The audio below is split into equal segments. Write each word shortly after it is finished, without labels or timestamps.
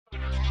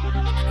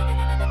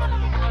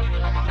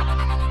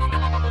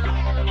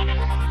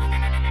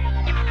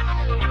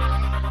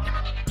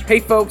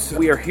Hey folks,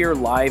 we are here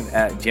live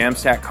at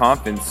JAMstack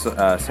Conf in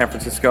San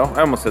Francisco.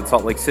 I almost said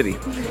Salt Lake City.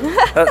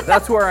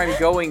 That's where I'm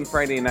going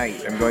Friday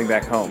night. I'm going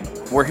back home.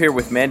 We're here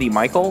with Mandy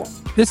Michael.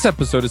 This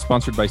episode is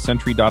sponsored by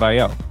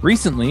Sentry.io.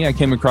 Recently, I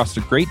came across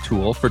a great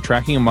tool for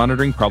tracking and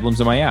monitoring problems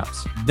in my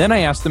apps. Then I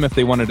asked them if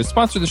they wanted to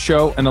sponsor the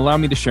show and allow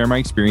me to share my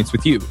experience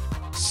with you.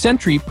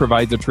 Sentry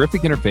provides a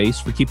terrific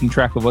interface for keeping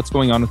track of what's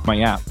going on with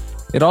my app.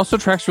 It also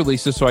tracks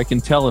releases so I can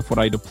tell if what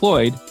I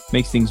deployed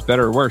makes things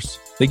better or worse.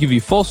 They give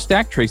you full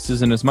stack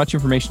traces and as much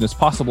information as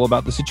possible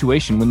about the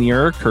situation when the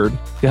error occurred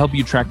to help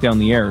you track down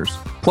the errors.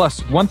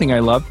 Plus, one thing I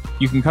love,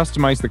 you can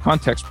customize the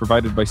context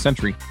provided by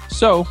Sentry.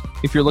 So,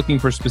 if you're looking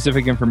for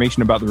specific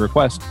information about the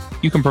request,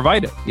 you can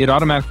provide it. It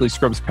automatically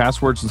scrubs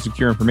passwords and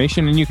secure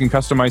information, and you can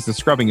customize the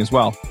scrubbing as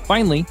well.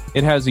 Finally,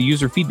 it has a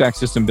user feedback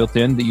system built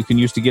in that you can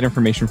use to get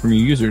information from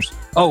your users.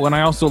 Oh, and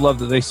I also love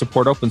that they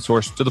support open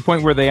source to the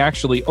point where they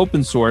actually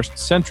open sourced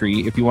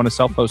Sentry if you want to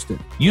self-host it.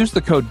 Use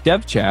the code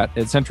DevChat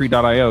at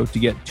Sentry.io to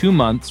get 2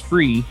 months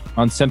free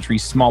on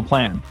Sentry's small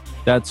plan.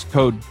 That's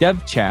code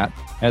DevChat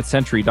at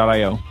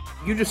Sentry.io.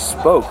 You just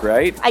spoke,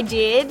 right? I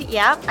did,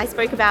 yeah. I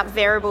spoke about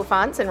variable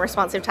fonts and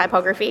responsive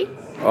typography.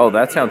 Oh,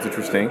 that sounds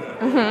interesting.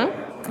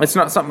 Mm-hmm. It's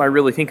not something I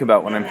really think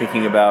about when I'm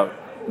thinking about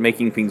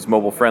making things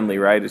mobile friendly,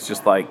 right? It's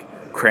just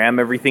like cram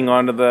everything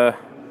onto the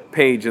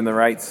page in the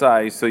right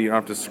size so you don't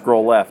have to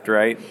scroll left,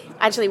 right?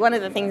 Actually, one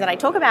of the things that I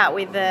talk about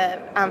with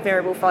the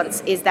variable fonts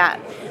is that,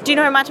 do you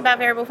know much about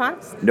variable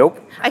fonts? Nope.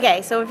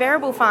 Okay, so a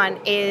variable font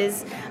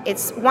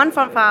it's one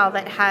font file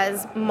that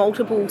has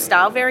multiple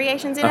style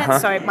variations in it.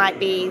 So it might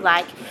be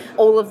like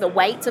all of the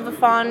weights of a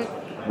font.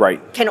 Right.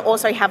 Can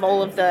also have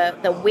all of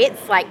the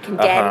width, like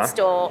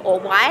condensed or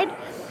wide.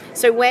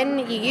 So when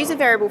you use a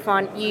variable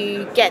font,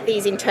 you get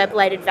these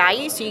interpolated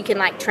values, so you can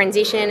like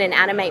transition and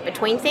animate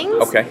between things.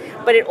 Okay.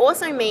 But it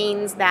also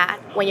means that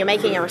when you're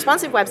making a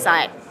responsive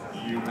website,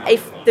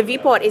 if the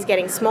viewport is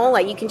getting smaller,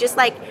 you can just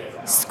like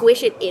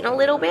squish it in a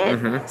little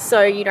bit,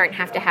 so you don't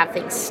have to have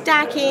things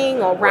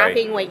stacking or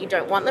wrapping where you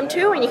don't want them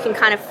to, and you can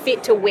kind of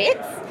fit to width.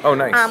 Oh,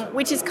 nice.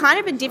 Which is kind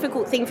of a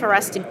difficult thing for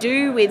us to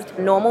do with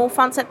normal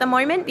fonts at the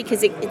moment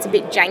because it's a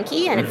bit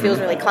janky and it feels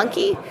really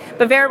clunky.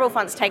 But variable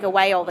fonts take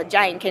away all the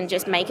jank and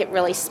just make it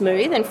really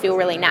smooth and feel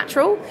really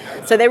natural.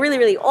 So they're really,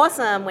 really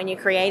awesome when you're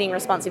creating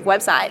responsive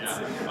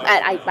websites.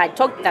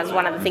 That's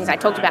one of the things I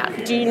talked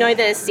about. Do you know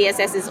the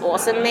CSS is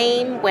awesome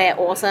meme where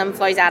awesome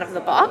flows out of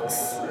the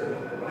box?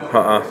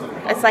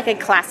 It's like a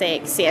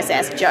classic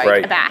CSS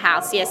joke about how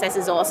CSS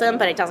is awesome,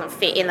 but it doesn't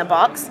fit in the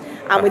box.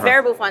 With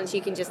variable fonts,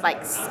 you can just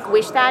like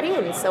squish that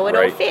in so it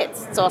all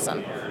fits. It's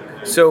awesome.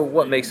 So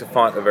what makes a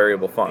font a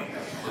variable font?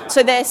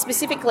 So they're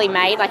specifically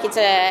made, like it's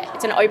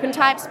an open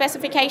type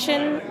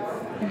specification.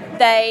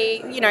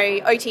 They,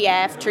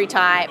 OTF,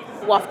 TrueType,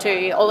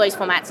 WAF2, all those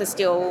formats are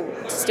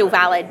still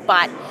valid,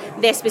 but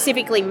they're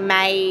specifically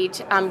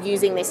made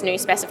using this new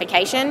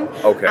specification.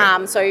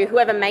 Okay. So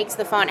whoever makes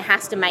the font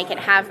has to make it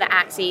have the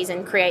axes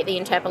and create the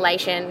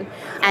interpolation,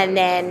 and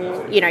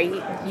then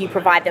you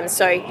provide them.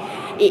 So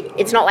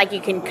it's not like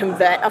you can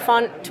convert a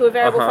font to a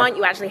variable font.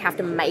 You actually have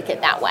to make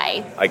it that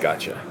way. I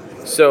gotcha.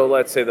 So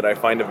let's say that I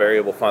find a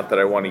variable font that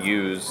I want to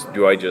use.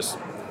 Do I just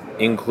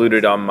include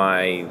it on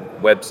my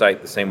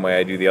website the same way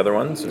I do the other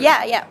ones?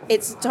 Yeah.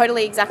 It's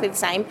totally exactly the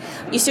same.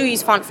 You still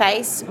use font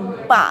face,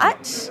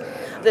 but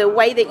the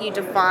way that you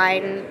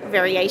define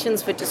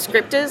variations for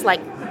descriptors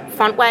like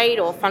font weight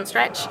or font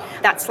stretch,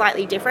 that's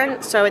slightly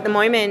different. So at the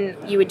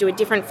moment, you would do a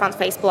different font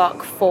face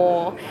block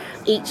for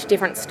each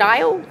different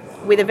style.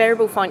 With a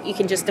variable font, you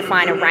can just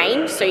define a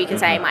range. So you can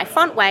say my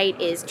font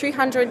weight is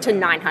 200 to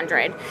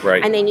 900.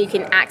 Right. And then you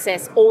can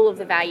access all of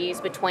the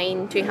values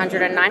between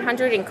 200 and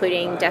 900,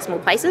 including decimal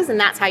places. And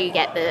that's how you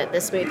get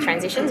the smooth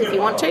transitions if you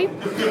want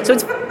to. So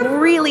it's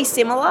really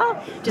similar,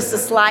 just a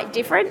slight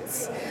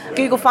difference.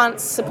 Google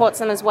Fonts supports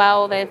them as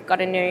well. They've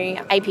got a new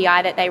API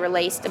that they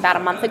released about a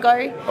month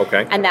ago.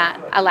 Okay. And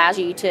that allows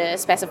you to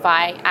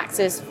specify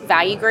access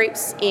value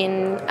groups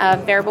in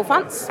variable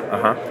fonts.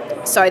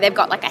 So they've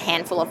got like a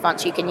handful of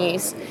fonts you can use.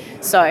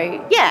 So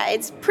yeah,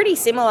 it's pretty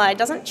similar. It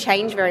doesn't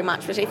change very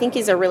much, which I think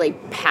is a really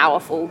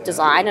powerful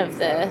design of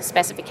the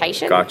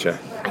specification. Gotcha.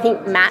 I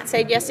think Matt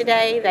said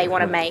yesterday they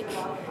want to make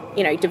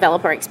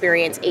developer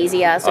experience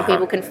easier so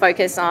people can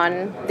focus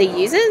on the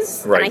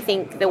users. Right. And I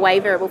think the way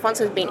variable fonts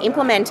has been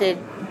implemented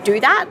do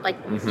that. Like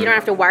you don't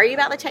have to worry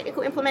about the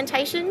technical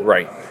implementation.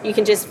 Right. You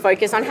can just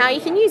focus on how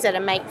you can use it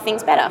and make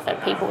things better for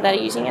people that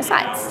are using your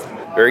sites.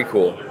 Very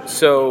cool.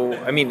 So,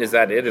 is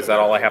that it? Is that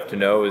all I have to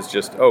know is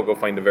just, go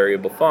find a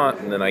variable font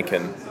and then I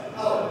can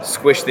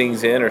squish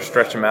things in or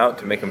stretch them out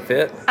to make them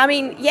fit?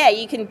 Yeah,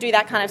 you can do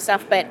that kind of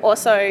stuff, but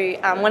also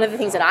one of the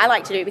things that I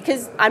like to do,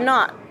 because I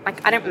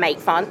don't make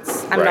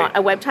fonts, I'm not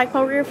a web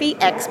typography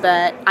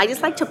expert, I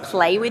just like to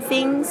play with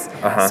things.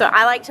 So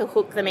I like to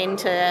hook them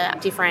into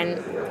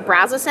different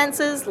browser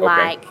sensors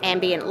like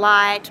ambient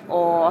light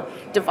or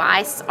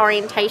device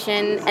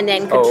orientation, and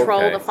then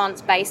control the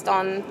fonts based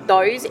on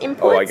those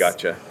inputs. Oh, I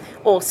gotcha.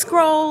 or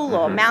scroll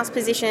or mouse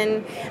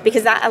position,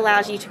 because that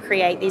allows you to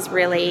create these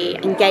really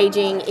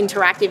engaging,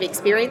 interactive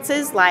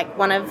experiences. Like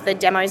one of the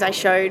demos I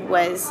showed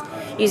was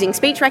using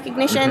speech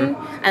recognition,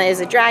 and there's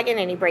a dragon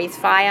and he breathes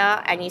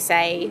fire, and you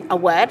say a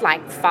word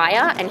like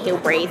fire and he'll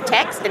breathe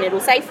text and it'll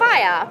say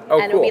fire,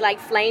 and it'll be like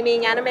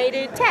flaming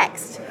animated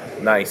text.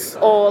 Nice.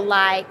 Or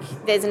like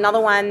there's another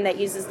one that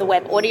uses the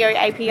web audio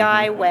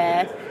API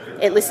where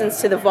it listens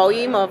to the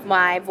volume of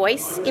my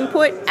voice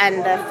input and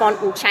the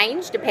font will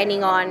change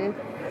depending on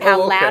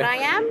how loud I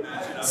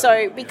am.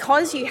 So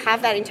because you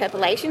have that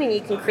interpolation and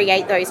you can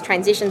create those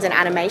transitions and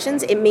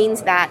animations, it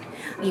means that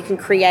you can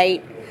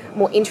create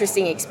more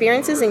interesting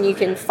experiences and you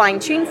can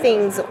fine-tune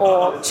things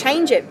or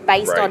change it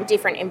based on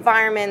different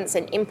environments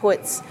and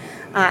inputs.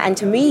 And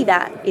to me,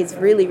 that is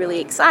really,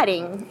 really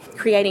exciting,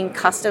 creating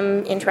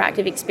custom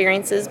interactive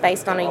experiences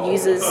based on a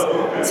user's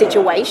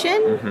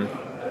situation.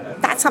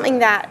 That's something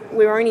that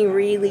we're only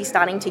really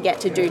starting to get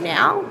to do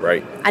now.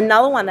 Right.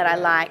 Another one that I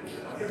like,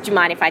 do you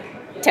mind if I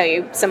tell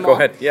you some more?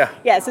 Go ahead, yeah.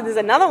 Yeah, so there's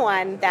another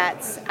one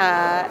that's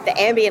the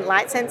ambient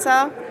light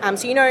sensor.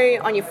 So you know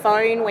on your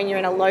phone when you're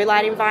in a low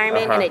light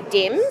environment and it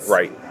dims?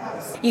 Right.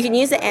 You can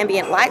use the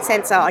ambient light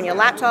sensor on your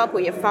laptop or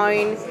your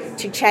phone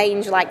to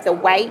change like the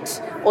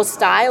weight or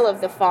style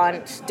of the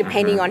font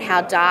depending on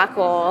how dark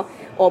or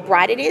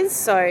bright it is.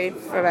 So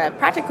from a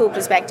practical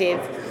perspective,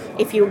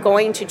 if you're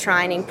going to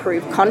try and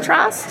improve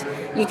contrast,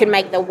 you can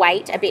make the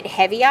weight a bit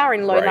heavier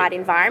in low light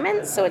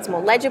environments so it's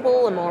more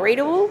legible and more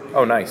readable.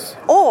 Oh, nice.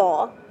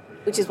 Or,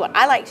 which is what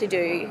I like to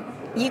do,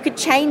 you could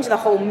change the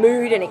whole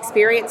mood and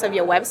experience of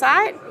your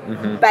website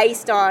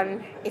based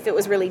on if it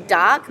was really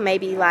dark,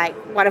 maybe like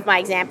one of my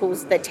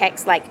examples, the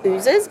text like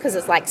oozes because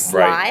it's like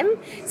slime.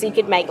 So you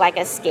could make like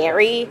a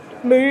scary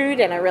mood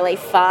and a really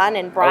fun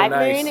and bright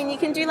mood, and you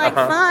can do like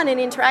fun and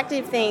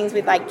interactive things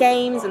with like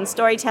games and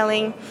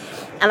storytelling.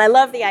 And I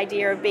love the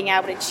idea of being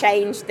able to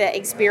change the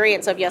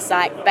experience of your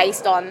site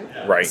based on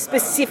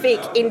specific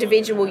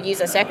individual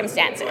user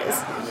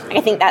circumstances. And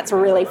I think that's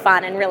really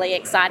fun and really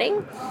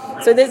exciting.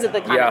 So those are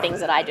the kind of things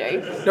that I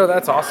do. No,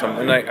 that's awesome.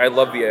 And I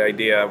love the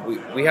idea.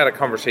 We had a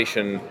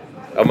conversation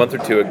a month or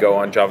two ago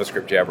on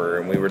JavaScript Jabber,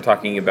 and we were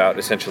talking about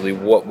essentially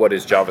what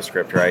is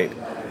JavaScript, right?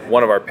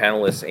 One of our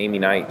panelists, Amy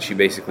Knight, she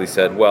basically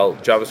said, well,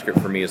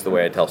 JavaScript for me is the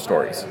way I tell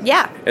stories.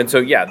 Yeah. And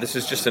so, this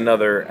is just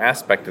another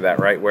aspect of that,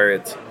 right? Where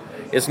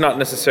it's not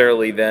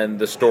necessarily then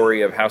the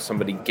story of how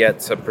somebody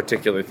gets a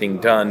particular thing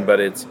done,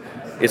 but it's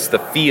the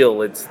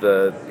feel, it's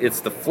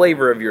the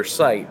flavor of your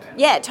site.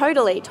 Yeah,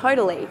 totally.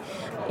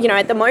 You know,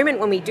 at the moment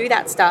when we do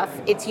that stuff,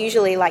 it's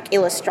usually like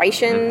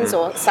illustrations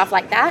or stuff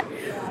like that,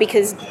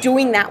 because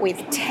doing that with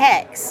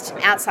text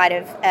outside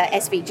of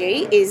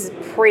SVG is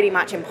pretty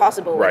much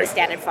impossible with a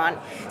standard font.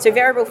 So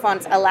variable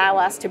fonts allow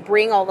us to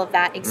bring all of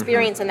that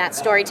experience and that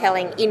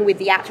storytelling in with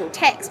the actual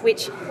text,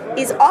 which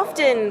is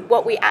often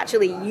what we're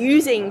actually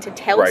using to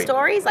tell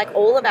stories. Like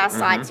all of our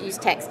sites use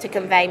text to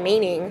convey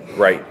meaning.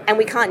 Right. And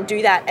we can't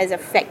do that as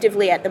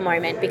effectively at the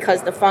moment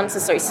because the fonts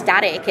are so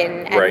static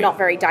and not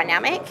very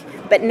dynamic.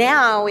 But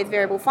now with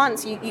variable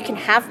fonts, you can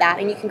have that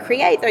and you can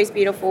create those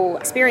beautiful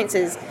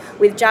experiences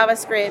with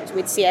JavaScript,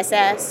 with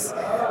CSS.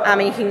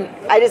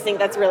 I just think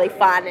that's really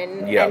fun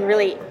and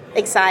really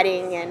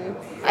exciting. And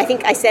I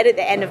think I said at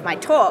the end of my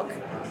talk,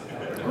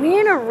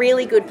 we're in a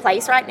really good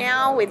place right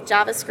now with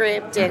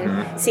JavaScript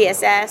and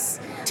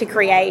CSS to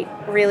create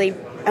really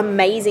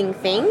amazing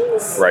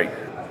things. Right.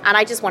 And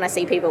I just want to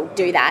see people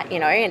do that, you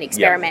know, and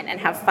experiment and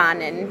have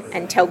fun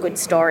and tell good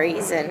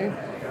stories and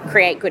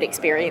create good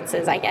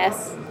experiences, I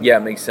guess. Yeah,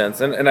 it makes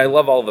sense. And I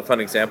love all the fun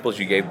examples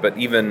you gave, but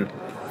even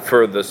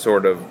for the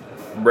sort of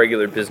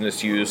regular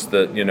business use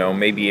that, you know,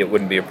 maybe it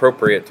wouldn't be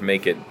appropriate to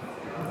make it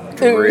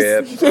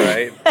drip,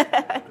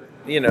 right?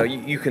 You know,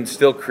 you can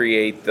still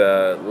create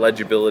the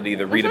legibility,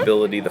 the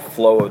readability, the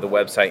flow of the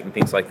website and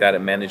things like that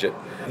and manage it.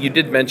 You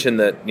did mention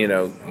that, you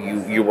know,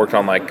 you worked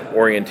on like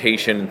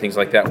orientation and things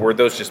like that. Were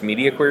those just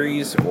media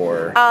queries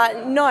or?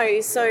 No.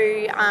 So,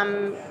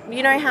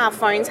 you know how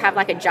phones have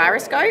like a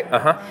gyroscope?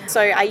 So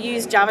I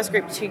use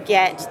JavaScript to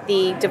get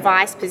the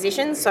device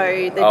position. So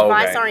the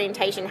device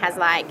orientation has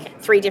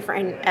like 3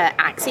 different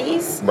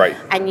axes. Right.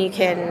 And you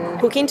can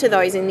hook into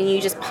those and then you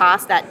just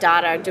pass that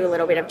data and do a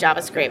little bit of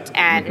JavaScript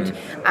and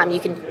you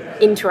can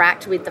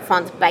interact with the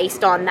fonts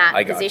based on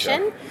that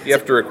position. You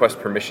have to request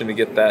permission to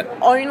get that?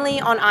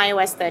 Only on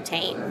iOS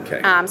 13.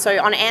 Okay.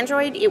 So on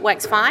Android, it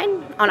works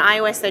fine. On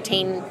iOS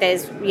 13,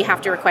 you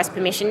have to request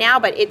permission now,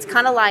 but it's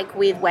kind of like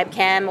with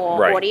webcam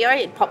or audio.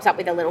 It pops up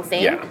with a little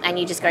thing and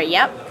you just go,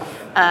 yep.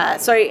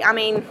 So, I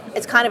mean,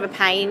 it's kind of a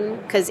pain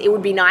because it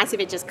would be nice if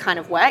it just kind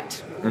of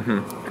worked.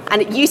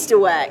 And it used to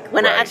work.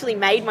 When I actually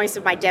made most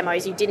of my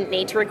demos, you didn't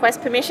need to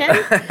request permission.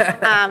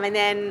 And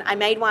then I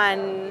made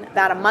one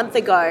about a month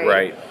ago.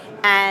 Right.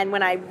 And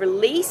when I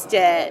released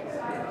it,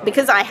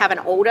 because I have an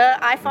older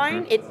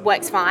iPhone, it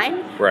works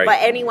fine. Right. But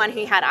anyone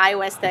who had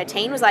iOS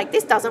 13 was like,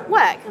 this doesn't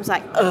work. I was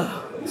like,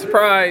 ugh.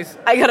 Surprise!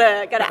 I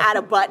gotta add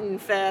a button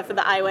for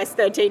the iOS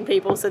 13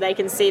 people so they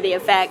can see the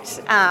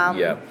effect.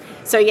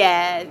 So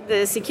yeah,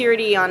 the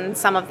security on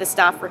some of the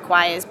stuff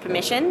requires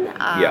permission.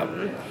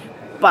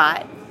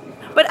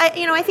 But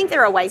I think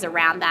there are ways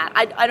around that.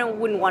 I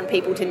wouldn't want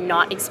people to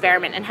not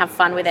experiment and have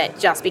fun with it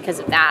just because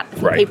of that. I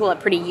think people are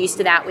pretty used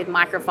to that with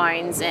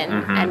microphones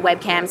and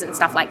webcams and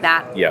stuff like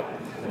that. Yep.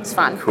 It's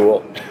fun.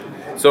 Cool.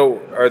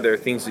 So are there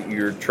things that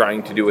you're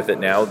trying to do with it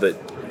now that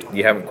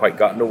you haven't quite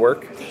gotten to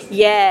work?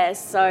 Yeah,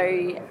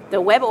 so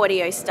the web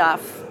audio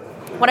stuff,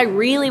 what I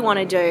really want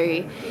to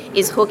do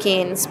is hook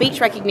in speech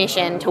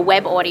recognition to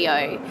web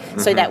audio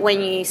so that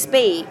when you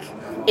speak,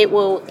 it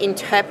will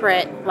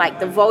interpret like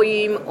the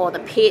volume or the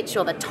pitch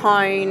or the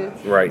tone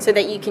so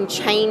that you can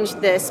change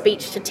the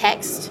speech to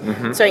text.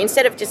 So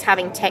instead of just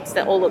having text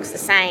that all looks the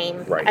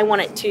same, I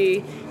want it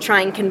to try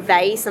and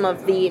convey some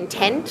of the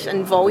intent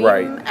and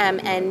volume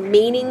and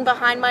meaning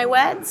behind my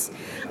words.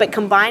 But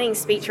combining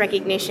speech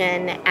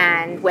recognition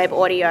and web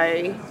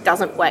audio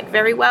doesn't work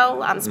very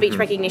well. Speech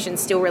recognition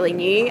is still really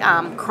new.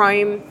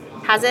 Chrome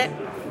has it.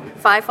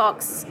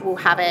 Firefox will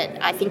have it,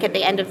 I think, at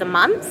the end of the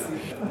month,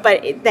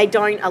 but they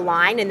don't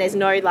align and there's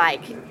no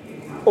like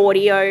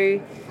audio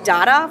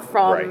data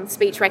from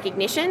speech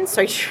recognition,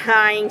 so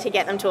trying to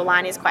get them to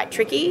align is quite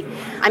tricky.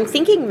 I'm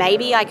thinking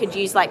maybe I could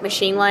use like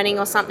machine learning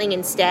or something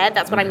instead.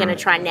 That's what I'm going to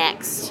try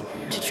next,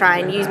 to try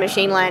and use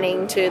machine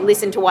learning to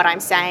listen to what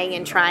I'm saying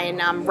and try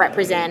and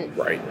represent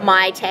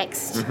my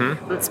text,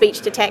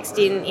 speech to text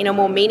in a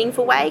more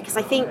meaningful way, because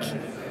I think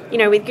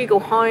with Google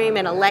Home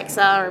and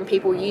Alexa and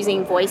people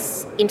using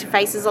voice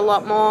interfaces a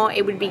lot more,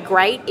 it would be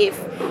great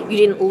if you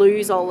didn't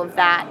lose all of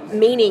that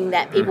meaning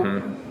that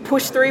people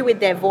push through with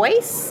their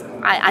voice.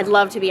 I'd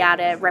love to be able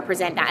to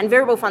represent that. And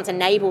variable fonts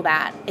enable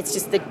that. It's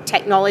just the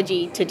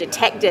technology to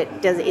detect it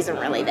isn't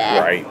really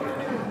there. Right.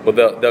 Well,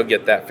 they'll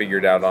get that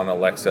figured out on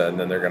Alexa, and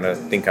then they're going to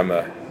think I'm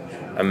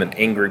an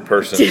angry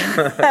person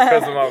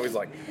because I'm always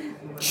like,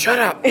 shut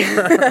up.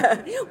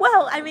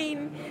 Well, I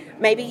mean,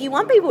 maybe you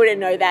want people to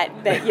know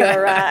that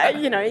you're,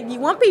 you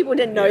want people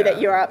to know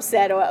that you're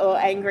upset or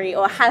angry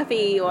or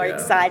happy or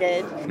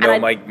excited. No,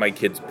 my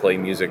kids play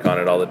music on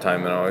it all the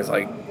time, and I'm always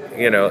like,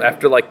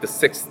 after like the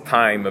 6th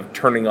time of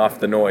turning off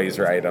the noise,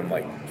 right, I'm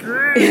like...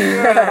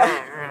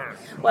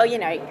 Well,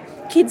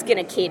 kid's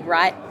gonna kid,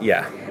 right?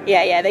 Yeah.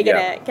 Yeah,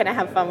 they're gonna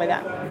have fun with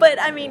that. But,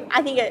 I mean,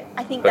 I think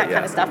that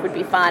kind of stuff would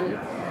be fun.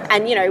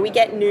 And, we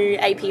get new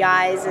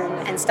APIs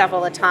and stuff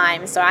all the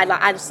time, so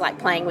I just like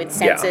playing with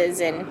sensors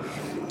and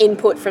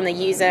input from the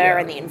user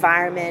and the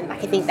environment. I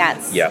think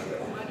that's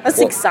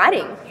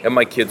exciting. And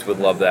my kids would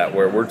love that,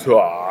 where we're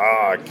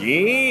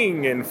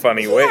talking in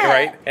funny way,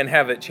 right? And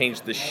have it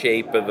change the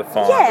shape of the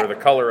font or the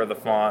color of the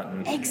font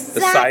and the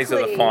size of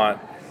the font.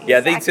 Yeah,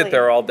 they'd sit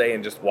there all day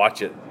and just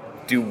watch it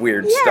do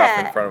weird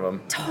stuff in front of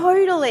them.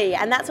 Totally.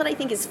 And that's what I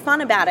think is fun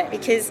about it,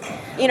 because,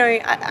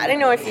 I don't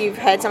know if you've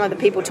heard some of the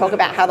people talk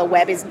about how the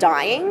web is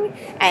dying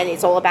and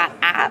it's all about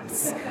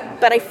apps,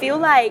 but I feel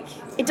like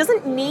it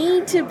doesn't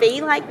need to be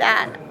like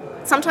that.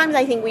 Sometimes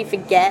I think we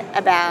forget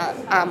about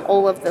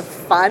all of the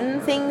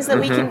fun things that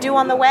we can do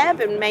on the web,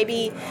 and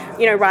maybe,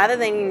 rather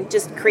than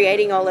just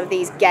creating all of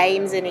these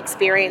games and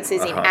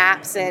experiences in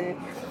apps and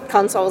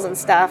consoles and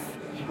stuff,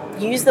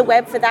 use the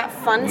web for that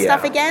fun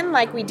stuff again,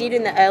 like we did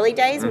in the early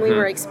days when we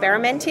were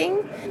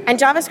experimenting. And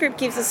JavaScript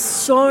gives us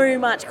so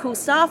much cool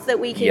stuff that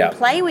we can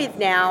play with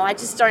now. I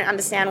just don't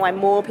understand why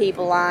more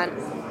people aren't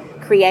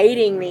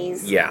creating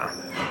these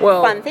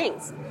fun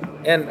things.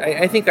 And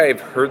I think I've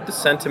heard the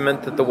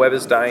sentiment that the web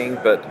is dying,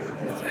 but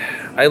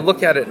I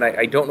look at it and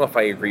I don't know if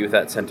I agree with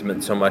that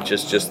sentiment so much.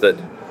 It's just that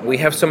we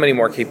have so many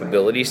more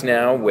capabilities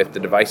now with the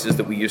devices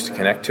that we use to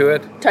connect to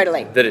it.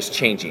 Totally. That it's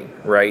changing,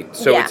 right?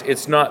 So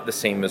it's not the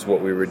same as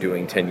what we were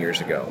doing 10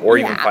 years ago or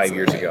even 5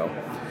 years ago.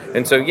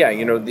 And so,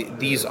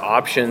 these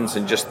options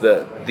and just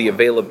the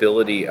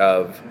availability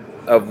of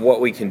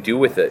what we can do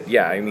with it,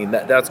 I mean,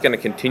 that's going to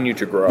continue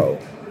to grow.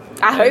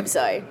 I hope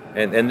so.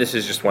 And this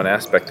is just one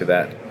aspect of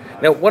that.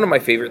 Now, one of my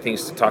favorite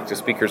things to talk to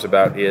speakers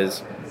about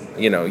is,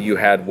 you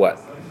had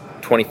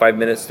 25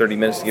 minutes, 30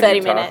 minutes to give 30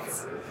 your talk?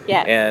 minutes,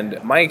 yeah.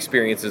 And my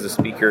experience as a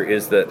speaker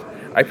is that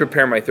I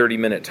prepare my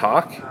 30-minute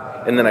talk,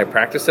 and then I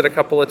practice it a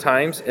couple of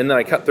times, and then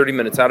I cut 30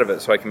 minutes out of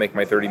it so I can make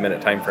my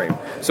 30-minute time frame.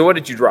 So what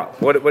did you drop?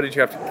 What did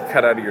you have to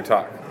cut out of your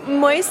talk?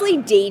 Mostly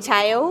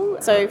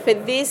detail. So for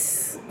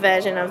this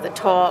version of the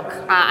talk,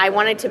 I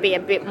wanted to be a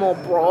bit more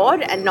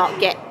broad and not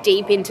get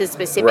deep into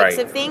specifics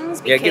of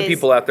things. Because, get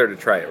people out there to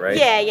try it, right?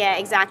 Yeah,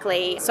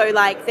 exactly. So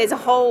like there's a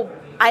whole...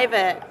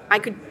 I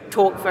could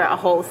talk for a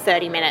whole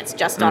 30 minutes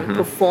just on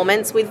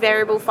performance with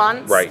variable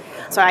fonts. Right.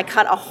 So I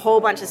cut a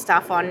whole bunch of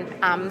stuff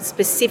on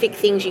specific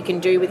things you can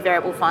do with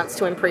variable fonts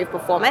to improve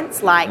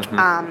performance. Like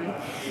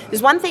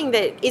there's one thing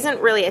that isn't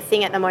really a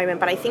thing at the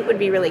moment, but I think would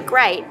be really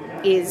great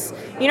is,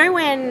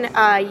 when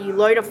you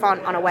load a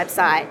font on a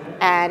website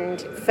and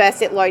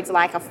first it loads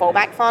like a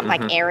fallback font,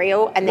 like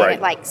Arial, and then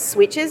it like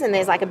switches and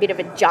there's like a bit of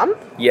a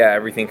jump. Yeah,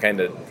 everything kind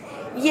of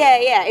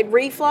Yeah, it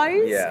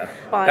reflows. Yeah,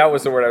 But that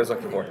was the word I was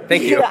looking for.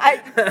 Thank you.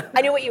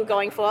 I knew what you were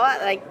going for,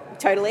 like,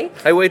 totally.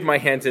 I waved my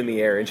hands in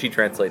the air and she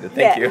translated.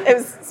 Thank you. It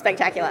was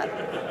spectacular.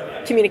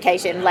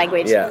 Communication,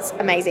 language, it's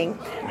amazing.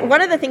 One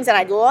of the things that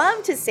I'd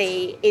love to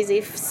see is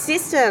if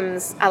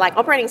systems, like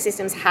operating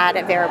systems, had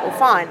a variable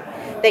font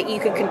that you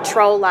could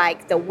control,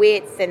 like the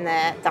width and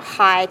the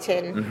height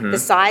and the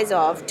size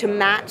of, to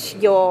match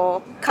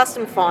your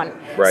custom font,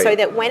 so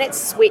that when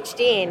it's switched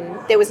in,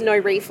 there was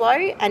no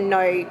reflow and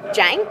no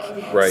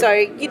jank. Right. So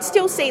you'd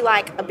still see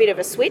like a bit of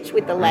a switch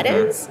with the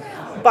letters,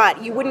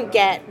 but you wouldn't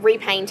get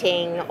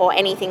repainting or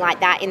anything like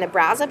that in the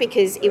browser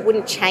because it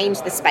wouldn't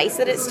change the space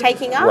that it's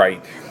taking up.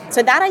 Right.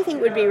 So that I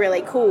think would be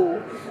really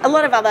cool. A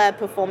lot of other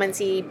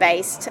performance-y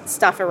based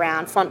stuff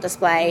around font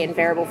display and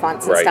variable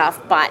fonts and stuff,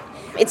 but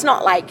it's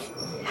not like,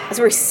 it's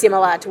very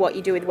similar to what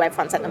you do with web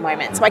fonts at the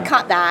moment. So I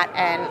cut that,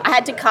 and I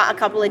had to cut a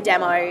couple of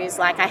demos.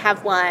 Like I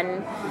have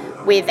one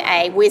with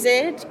a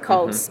wizard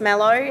called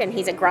Smello, and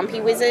he's a grumpy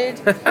wizard.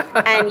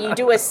 And you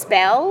do a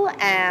spell,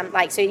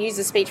 so you use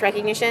the speech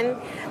recognition,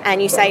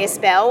 and you say a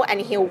spell, and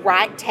he'll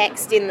write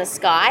text in the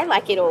sky,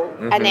 like it'll,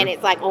 and then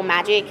it's like all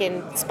magic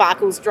and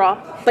sparkles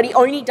drop. But he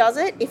only does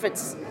it if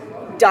it's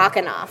dark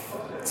enough.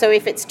 So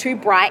if it's too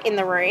bright in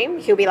the room,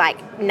 he'll be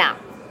like, nah.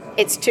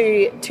 It's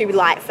too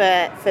light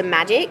for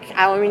magic.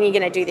 I'm only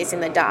going to do this in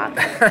the dark.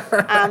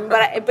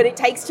 But it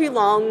takes too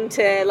long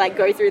to like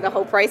go through the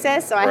whole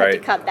process, so I had to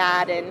cut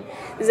that. And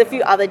there's a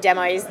few other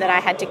demos that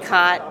I had to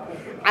cut.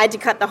 I had to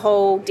cut the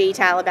whole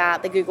detail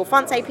about the Google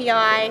Fonts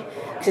API,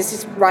 because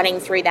just running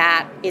through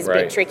that is a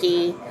bit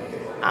tricky.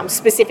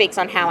 Specifics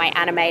on how I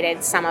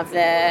animated some of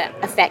the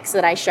effects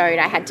that I showed,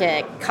 I had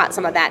to cut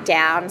some of that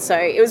down. So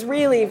it was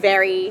really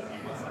very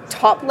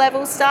top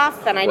level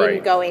stuff, and I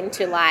didn't go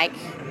into like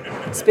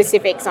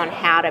specifics on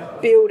how to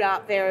build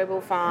up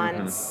variable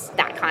fonts,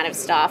 that kind of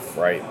stuff.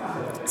 Right.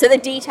 So the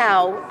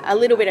detail, a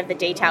little bit of the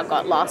detail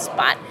got lost,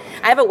 but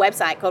I have a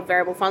website called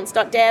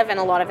variablefonts.dev, and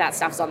a lot of that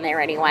stuff's on there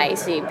anyway,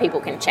 so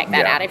people can check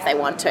that out if they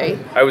want to.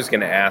 I was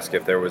going to ask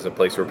if there was a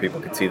place where people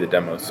could see the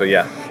demos, so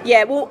yeah.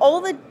 Yeah, well,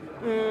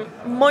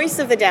 most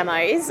of the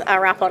demos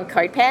are up on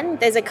CodePen.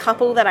 There's a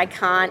couple that I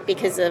can't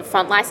because of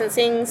font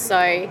licensing, so...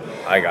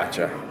 I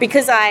gotcha.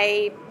 Because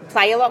I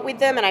play a lot with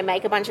them and I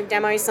make a bunch of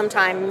demos,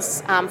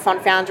 sometimes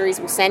font foundries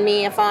will send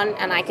me a font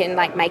and I can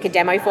like make a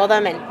demo for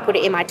them and put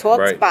it in my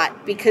talks,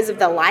 but because of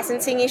the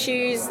licensing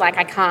issues, like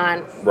I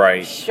can't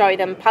show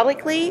them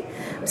publicly.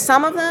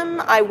 Some of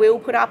them I will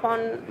put up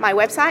on my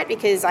website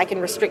because I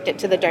can restrict it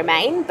to the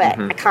domain, but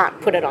I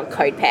can't put it on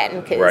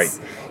CodePen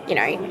because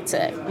it's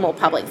a more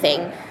public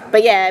thing.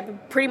 But yeah,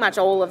 pretty much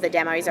all of the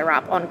demos are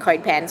up on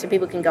CodePen, so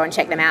people can go and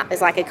check them out. There's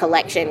like a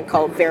collection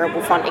called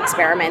Variable Font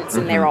Experiments,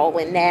 and they're all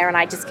in there, and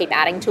I just keep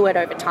adding to it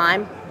over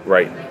time.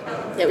 Right.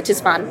 Yeah, which is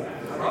fun.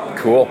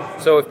 Cool.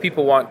 So if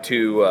people want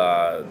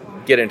to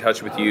get in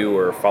touch with you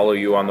or follow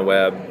you on the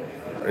web,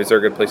 is there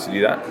a good place to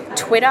do that?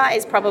 Twitter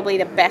is probably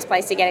the best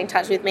place to get in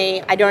touch with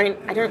me. I don't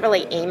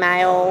really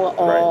email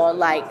or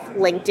like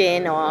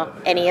LinkedIn or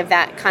any of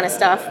that kind of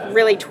stuff.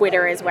 Really,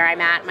 Twitter is where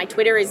I'm at. My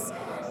Twitter is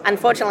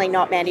unfortunately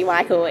not Mandy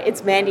Michael.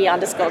 It's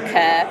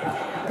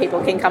Mandy_Kerr.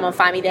 People can come and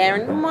find me there,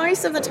 and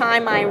most of the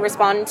time I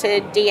respond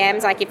to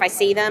DMs, like if I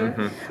see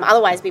them.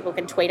 Otherwise, people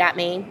can tweet at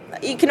me.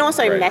 You can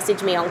also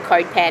message me on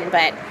CodePen,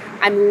 but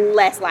I'm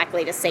less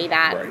likely to see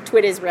that.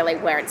 Twitter's really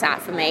where it's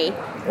at for me.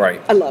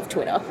 Right. I love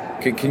Twitter.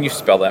 Can you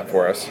spell that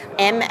for us?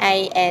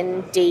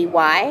 MANDY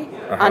 _Kerr,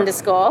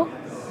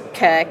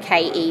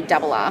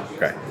 KERR.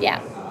 Okay.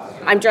 Yeah.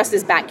 I'm dressed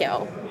as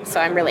Batgirl,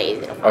 so I'm really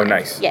easy to find. Oh,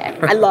 nice. Yeah,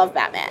 I love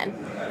Batman.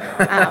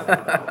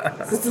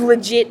 It's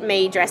legit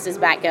me dressed as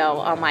Batgirl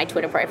on my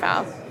Twitter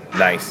profile.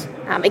 Nice.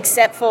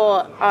 Except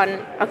for on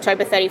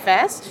October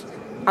 31st.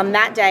 On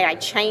that day, I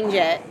change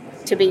it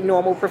to be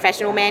normal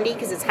professional Mandy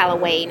because it's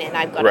Halloween and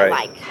I've got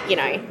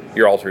to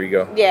your alter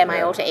ego. Yeah,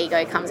 my alter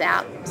ego comes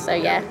out. So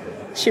yeah,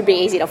 should be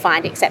easy to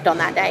find except on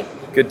that day.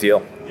 Good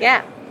deal.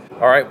 Yeah.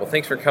 All right. Well,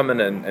 thanks for coming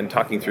and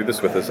talking through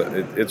this with us.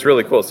 It's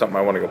really cool. It's something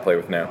I want to go play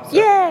with now. So.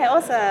 Yeah,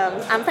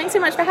 awesome. Thanks so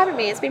much for having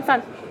me. It's been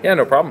fun. Yeah,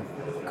 no problem.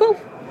 Cool.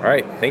 All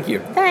right. Thank you.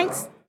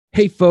 Thanks.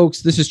 Hey,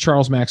 folks, this is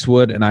Charles Max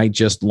Wood, and I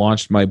just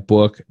launched my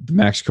book, The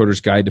Max Coder's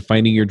Guide to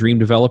Finding Your Dream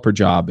Developer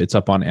Job. It's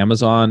up on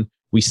Amazon.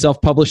 We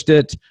self-published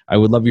it. I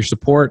would love your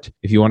support.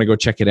 If you want to go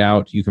check it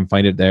out, you can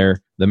find it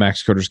there, The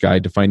Max Coder's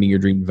Guide to Finding Your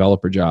Dream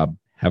Developer Job.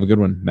 Have a good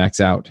one.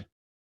 Max out.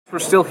 We're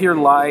still here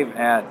live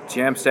at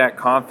JAMstack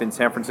Conf in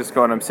San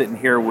Francisco, and I'm sitting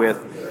here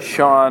with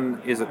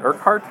Shawn, is it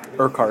Erquhart?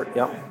 Erquhart,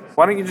 yeah.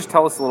 Why don't you just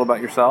tell us a little about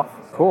yourself?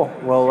 Cool.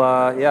 Well,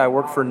 I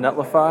work for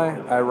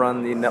Netlify. I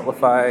run the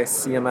Netlify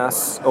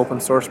CMS open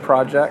source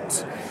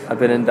project. I've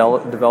been in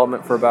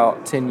development for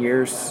about 10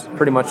 years,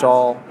 pretty much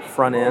all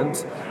front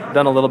end. I've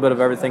done a little bit of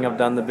everything. I've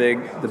done the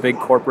big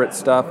corporate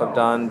stuff. I've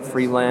done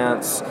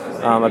freelance.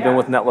 I've been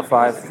with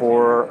Netlify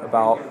for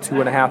about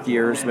 2.5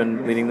 years.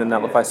 Been leading the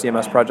Netlify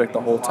CMS project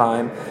the whole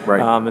time.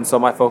 Right. And so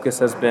my focus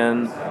has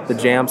been the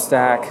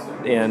JAMstack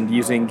and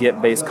using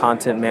Git-based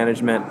content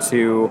management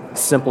to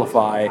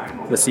simplify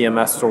the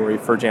CMS story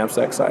for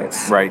JAMstack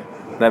sites. Right.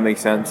 That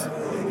makes sense.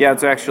 Yeah,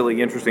 it's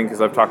actually interesting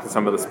because I've talked to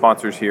some of the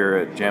sponsors here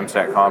at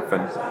JAMstack Conf,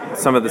 and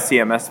some of the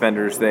CMS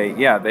vendors. They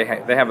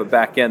have a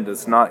back end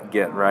that's not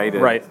Git, right?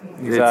 Right.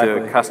 Exactly.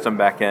 It's a custom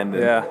back end.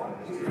 Yeah.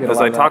 As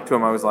I talked to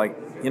him, I was like,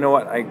 you know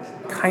what? I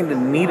kind of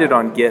need it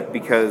on Git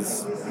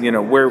because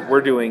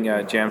we're doing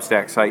a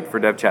JAMstack site for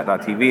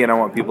devchat.tv, and I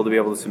want people to be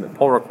able to submit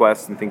pull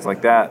requests and things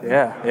like that.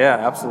 Yeah,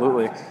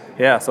 absolutely.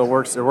 Yeah, so it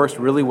works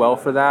really well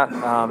for that,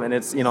 and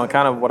it's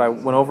kind of what I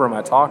went over in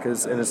my talk and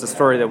it's a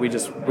story that we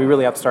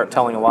really have to start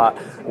telling a lot.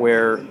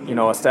 Where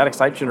a static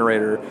site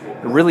generator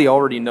really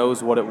already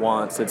knows what it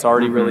wants. It's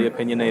already really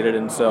opinionated,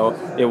 and so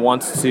it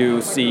wants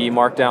to see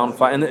Markdown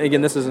file. And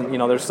again, this isn't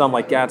there's some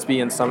like Gatsby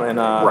and some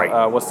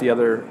what's the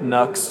other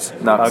Nuxt,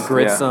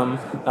 Gridsome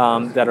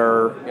that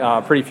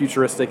are pretty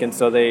futuristic, and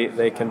so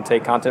they can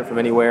take content from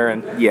anywhere.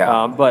 And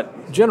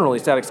but generally,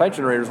 static site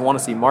generators want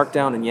to see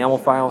Markdown and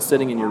YAML files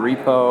sitting in your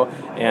repo.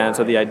 And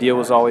so the idea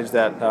was always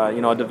that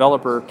a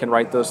developer can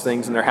write those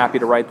things, and they're happy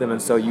to write them,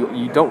 and so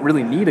you don't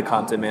really need a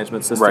content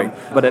management system.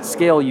 Right. But at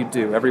scale, you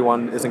do.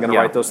 Everyone isn't going to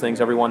write those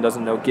things. Everyone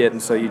doesn't know Git,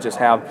 and so you just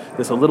have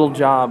this little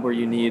job where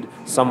you need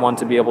someone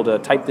to be able to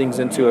type things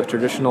into a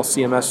traditional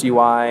CMS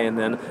UI, and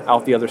then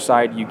out the other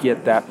side you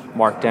get that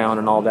Markdown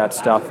and all that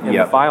stuff in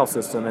the file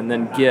system, and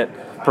then Git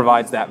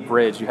provides that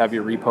bridge. You have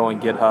your repo in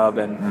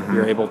GitHub, and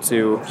you're able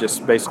to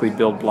just basically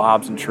build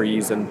blobs and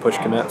trees and push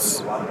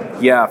commits.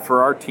 Yeah,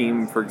 for our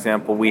team, for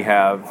example, we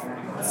have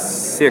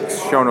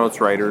 6 show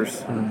notes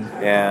writers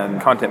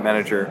and content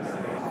manager.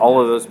 All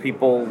of those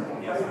people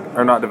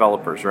are not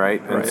developers,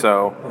 right? And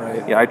so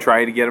I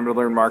tried to get them to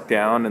learn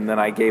Markdown, and then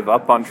I gave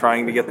up on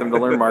trying to get them to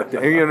learn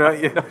Markdown.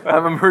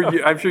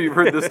 I'm sure you've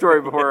heard this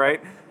story before,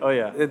 right? Oh,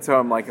 yeah. And so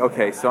I'm like,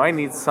 okay, so I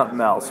need something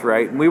else,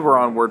 right? And we were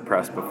on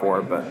WordPress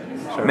before, but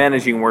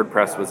managing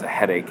WordPress was a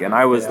headache, and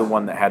I was the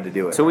one that had to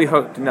do it. So we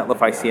hooked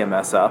Netlify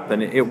CMS up,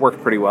 and it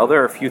worked pretty well.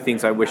 There are a few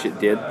things I wish it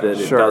did that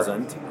it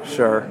doesn't.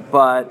 Sure.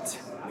 But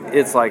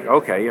it's like,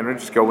 okay,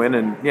 just go in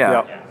and,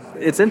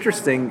 It's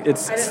interesting.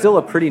 It's still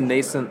a pretty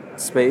nascent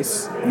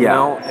space,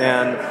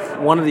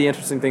 and one of the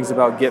interesting things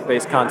about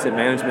Git-based content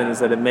management is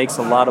that it makes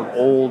a lot of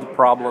old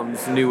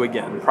problems new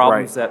again,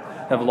 problems that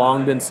have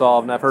long been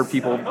solved, and I've heard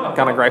people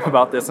kind of gripe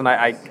about this, and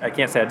I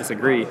can't say I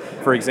disagree.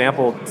 For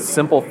example,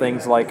 simple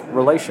things like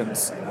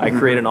relations. I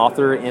create an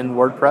author in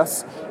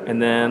WordPress,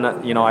 and then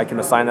I can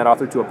assign that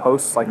author to a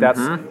post. Like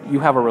you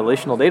have a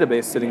relational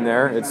database sitting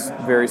there. It's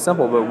very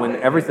simple, but when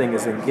everything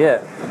is in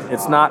Git,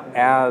 it's not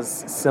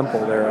as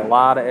simple. There are a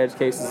lot of edge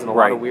cases and a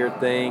lot of weird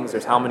things.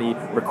 There's how many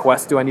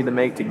requests do I need to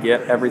make to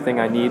get everything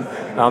I need.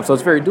 So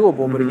it's very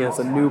doable, but again, it's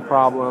a new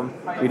problem.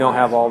 We don't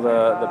have all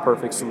the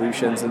perfect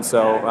solutions, and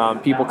so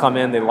people come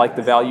in, they like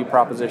the value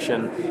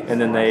proposition, and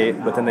then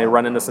they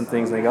run into some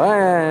things and they go,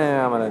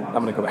 I'm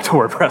gonna go back to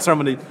WordPress, or I'm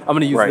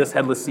gonna use this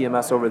headless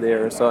CMS over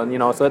there.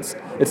 So so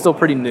it's still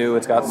pretty new.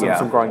 It's got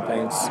some growing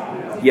pains.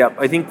 Yep,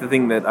 I think the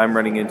thing that I'm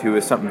running into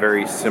is something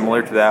very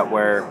similar to that,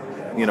 where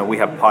we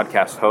have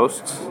podcast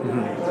hosts,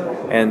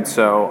 and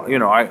so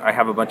I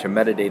have a bunch of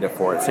metadata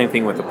for it. Same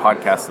thing with the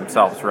podcasts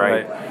themselves,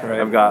 right?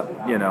 I've got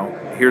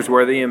here's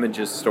where the image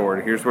is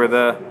stored, here's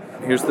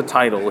the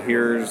title,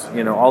 here's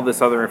all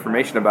this other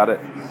information about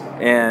it,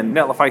 and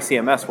Netlify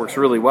CMS works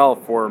really well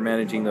for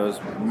managing those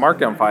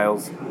Markdown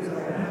files,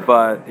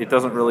 but it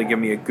doesn't really give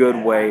me a good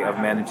way of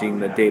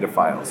managing the data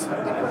files.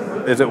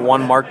 Is it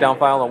one Markdown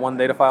file and one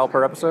data file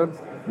per episode?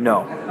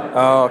 No.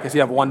 Oh, okay, so you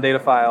have one data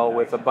file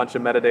with a bunch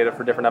of metadata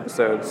for different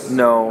episodes.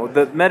 No,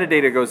 the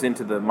metadata goes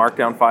into the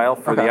Markdown file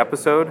for the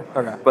episode,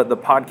 but the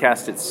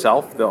podcast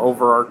itself, the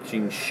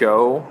overarching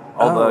show,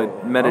 all the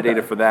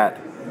metadata for that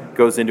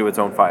goes into its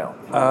own file.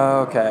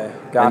 Okay,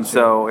 gotcha. And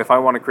so if I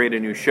want to create a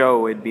new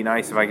show, it'd be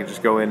nice if I could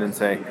just go in and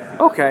say,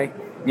 okay,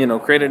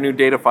 create a new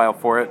data file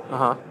for it.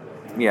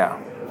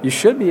 Yeah. You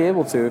should be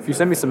able to. If you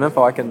send me some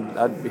info, I'd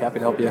be happy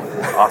to help you.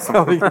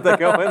 Awesome. Get that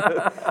going.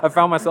 I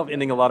found myself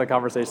ending a lot of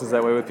conversations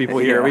that way with people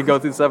here. We go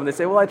through stuff and they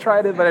say, well, I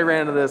tried it, but I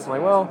ran into this. I'm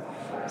like, well,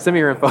 send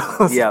me your info.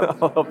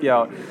 I'll help you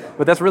out.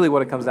 But that's really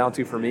what it comes down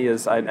to for me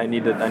is I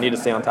need to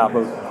stay on top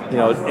of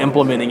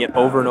implementing it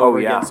over and over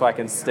again so I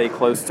can stay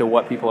close to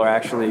what people are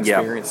actually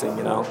experiencing.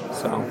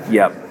 So.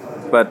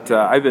 Yep. But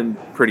I've been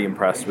pretty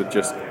impressed with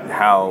just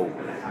how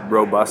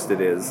robust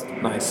it is.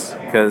 Nice.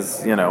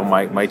 Because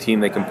my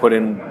team, they can put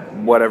in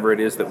whatever it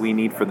is that we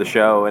need for the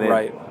show, and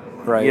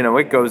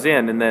it goes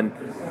in, and then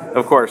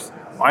of course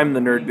I'm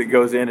the nerd that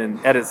goes in and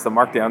edits the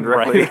Markdown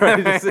directly.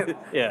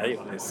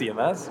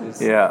 CMS.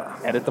 Just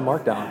edit the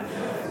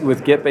Markdown.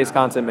 With Git-based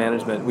content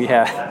management, we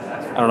had,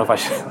 I don't know if I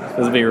should,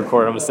 this is being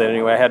recorded, I'm going to say it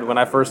anyway. When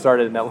I first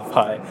started at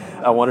Netlify,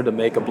 I wanted to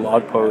make a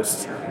blog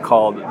post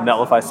called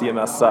Netlify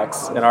CMS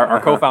Sucks, and our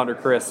co-founder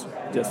Chris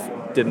just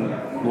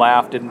didn't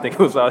laugh, didn't think it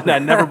was, I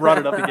never brought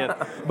it up again.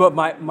 But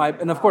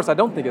and of course I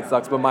don't think it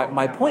sucks, but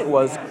my point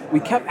was, we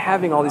kept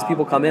having all these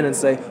people come in and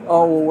say,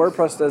 oh, well,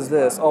 WordPress does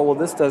this, oh, well,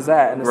 this does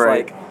that, and it's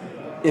like,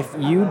 if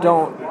you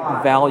don't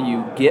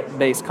value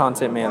Git-based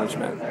content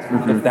management,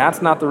 if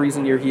that's not the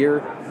reason you're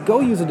here, go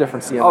use a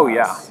different CMS. Oh,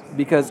 yeah.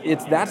 Because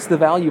that's the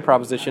value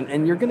proposition,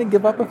 and you're going to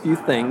give up a few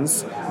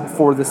things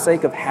for the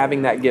sake of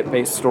having that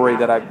Git-based story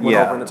that I went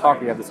over in the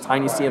talk. We have this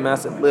tiny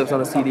CMS, it lives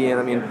on a CDN.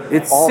 I mean,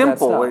 it's all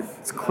simple, that stuff.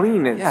 it's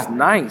clean, it's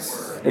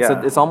nice.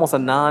 It's almost a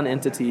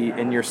non-entity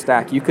in your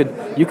stack. You could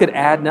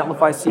add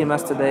Netlify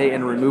CMS today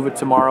and remove it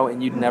tomorrow,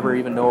 and you'd never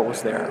even know it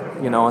was there.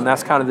 And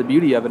that's kind of the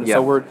beauty of it. And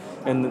so we're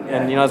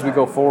as we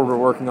go forward, we're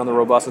working on the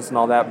robustness and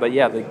all that. But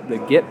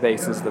the Git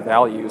base is the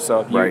value.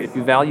 So if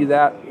you value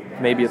that,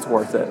 maybe it's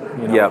worth it.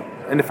 Yeah.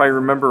 And if I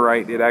remember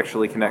right, it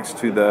actually connects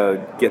to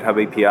the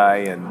GitHub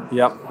API and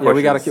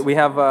we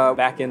have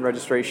back-end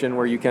registration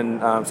where you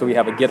can. So we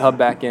have a GitHub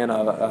back-end,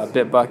 a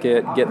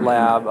Bitbucket,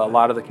 GitLab. A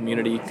lot of the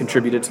community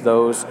contributed to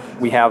those.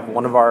 We have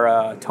one of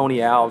our Tony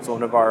Alves,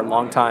 one of our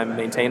longtime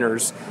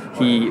maintainers.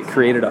 He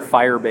created a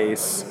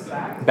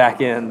Firebase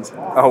back-end.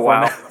 Oh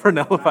wow! For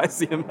Netlify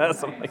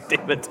CMS. I'm like,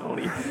 damn it,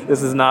 Tony,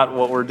 this is not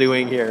what we're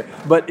doing here.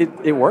 But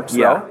it works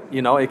though.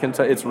 It can.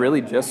 It's really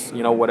just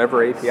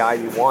whatever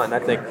API you want.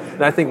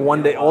 And I think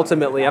one day,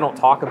 ultimately, I don't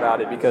talk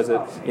about it because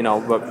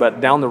but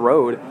down the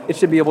road, it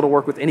should be able to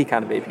work with any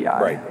kind of API.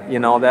 Right.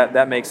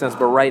 That makes sense.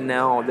 But right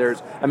now,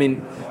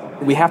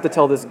 we have to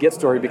tell this Git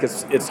story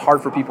because it's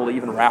hard for people to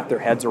even wrap their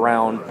heads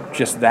around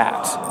just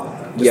that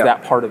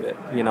part of it.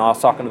 I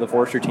was talking to the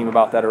Forestry team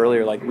about that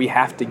earlier. Like, we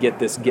have to get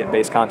this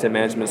Git-based content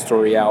management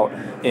story out.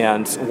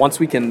 And once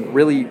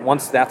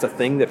that's a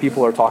thing that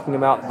people are talking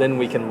about, then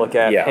we can look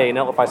at, hey,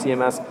 Netlify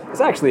CMS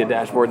is actually a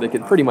dashboard that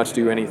could pretty much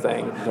do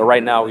anything. So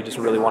right now, we just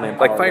really want to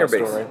empower like that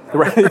Firebase.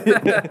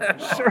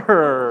 Right?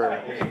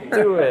 Sure,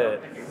 do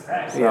it.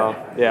 So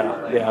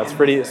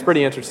it's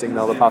pretty interesting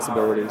though, the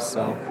possibilities.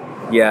 So.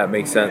 Yeah, it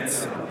makes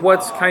sense.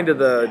 What's kind of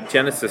the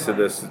genesis of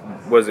this?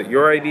 Was it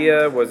your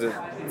idea? Was it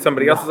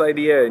somebody else's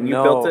idea and you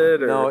built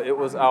it? Or? No, it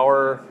was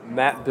our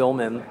Matt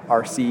Billman,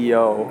 our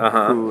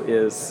CEO, who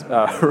is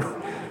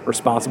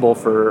responsible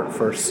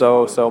for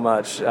so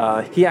much.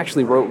 He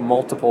actually wrote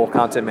multiple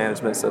content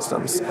management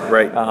systems.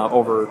 Right.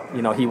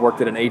 He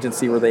worked at an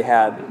agency where they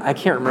had, I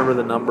can't remember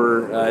the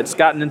number. It's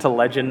gotten into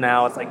legend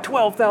now. It's like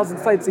 12,000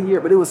 sites a year,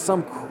 but it was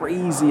some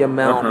crazy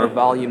amount of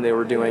volume they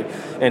were doing.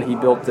 And he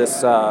built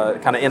this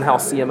kind of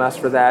in-house CMS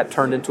for that,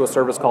 turned into a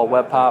service called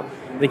WebPop.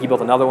 I think he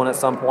built another one at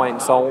some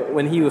point. So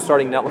when he was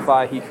starting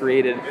Netlify, he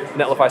created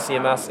Netlify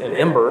CMS in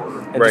Ember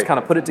and just kind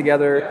of put it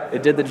together.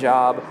 It did the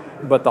job.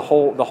 But the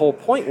whole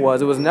point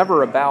was, it was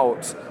never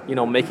about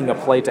making a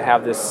play to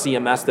have this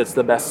CMS that's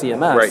the best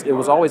CMS. Right. It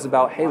was always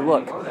about, hey,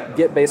 look,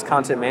 Git-based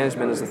content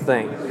management is a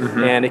thing,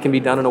 and it can be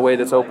done in a way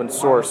that's open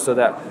source. So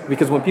that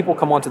because when people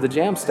come onto the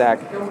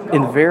JAMstack,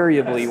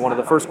 invariably one of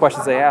the first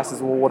questions they ask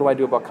is, well, what do I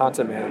do about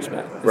content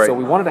management? Right. So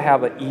we wanted to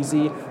have an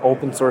easy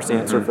open source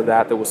answer for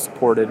that was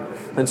supported,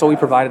 and so we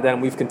provided that,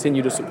 and we've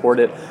continued to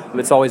support it.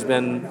 It's always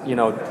been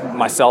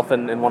myself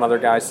and one other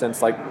guy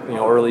since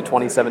early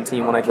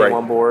 2017 when I came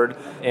on board.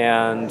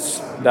 And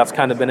that's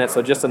kind of been it.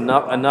 So just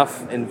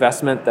enough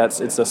investment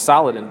it's a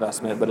solid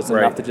investment, but it's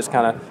enough to just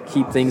kind of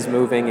keep things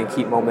moving and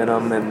keep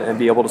momentum and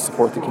be able to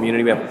support the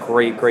community. We have a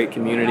great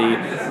community.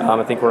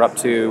 I think we're up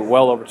to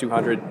well over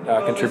 200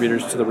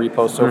 contributors to the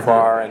repo so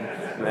far,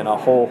 and a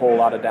whole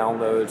lot of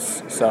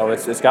downloads. So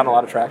it's gotten a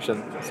lot of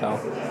traction. So.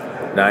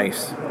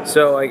 Nice.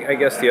 So I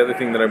guess the other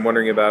thing that I'm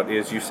wondering about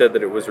is, you said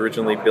that it was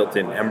originally built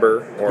in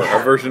Ember, or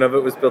a version of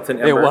it was built in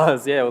Ember.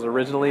 It was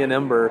originally in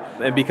Ember,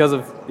 and because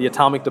of the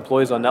atomic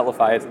deploys on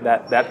Netlify,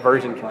 that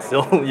version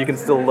you can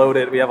still load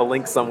it. We have a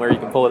link somewhere, you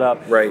can pull it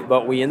up. Right.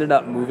 But we ended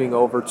up moving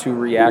over to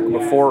React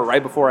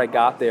right before I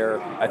got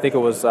there. I think it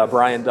was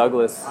Brian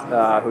Douglas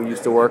who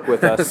used to work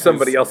with us.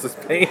 Somebody else's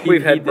pain.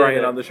 We've had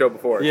Brian on the show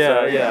before.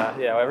 Yeah.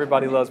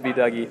 Everybody loves B.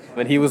 Dougie,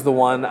 and he was the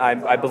one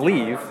I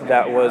believe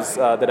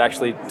that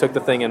actually took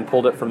the thing and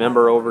pulled it from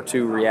Ember over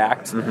to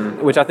React,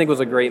 which I think was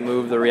a great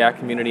move. The React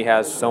community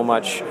has so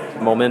much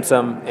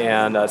momentum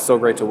and so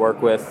great to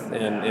work with,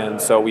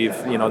 and so we've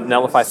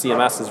Netlify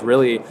CMS is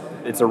really,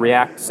 it's a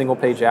React single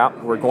page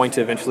app. We're going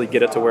to eventually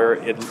get it to where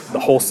the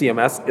whole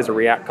CMS is a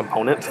React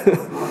component,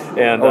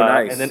 and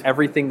nice. And then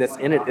everything that's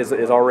in it is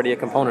already a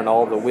component.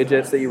 All the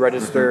widgets that you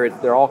register,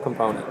 they're all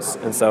components,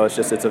 and so it's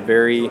a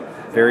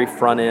very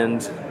front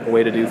end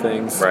way to do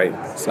things. Right.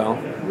 So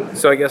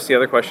I guess the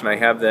other question I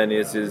have then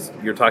is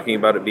you're talking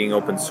about it being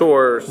open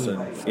source,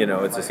 and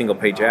it's a single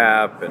page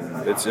app,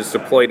 and it's just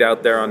deployed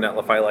out there on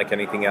Netlify like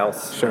anything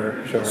else.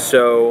 Sure.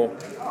 So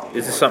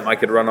is this something I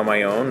could run on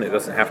my own? It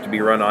doesn't have to be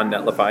run on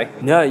Netlify?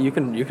 Yeah, you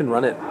can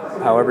run it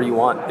however you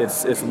want.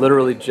 It's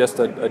literally just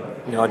a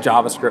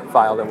JavaScript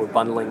file that we're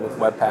bundling with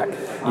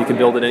Webpack. You can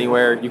build it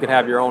anywhere. You can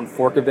have your own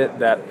fork of it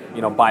that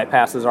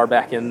bypasses our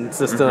backend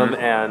system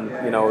and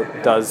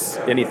does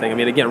anything. I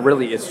mean, again,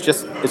 really, it's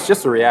just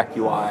a React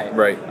UI,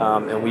 right?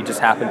 And we just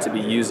happen to be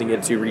using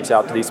it to reach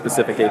out to these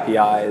specific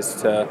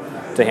APIs to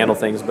handle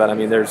things. But I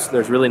mean,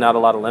 there's really not a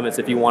lot of limits.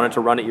 If you wanted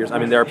to run it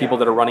there are people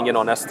that are running it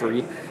on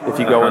S3. If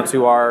you go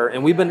into our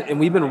and we've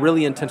been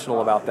really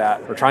intentional about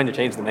that. We're trying to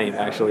change the name,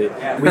 actually.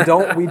 We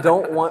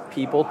don't want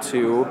people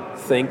to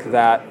think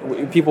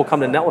that people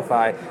come to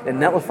Netlify, and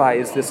Netlify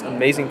is this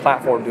amazing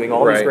platform doing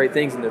all these great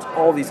things, and there's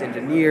all these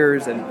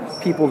engineers and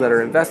people that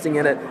are investing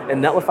in it.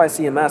 And Netlify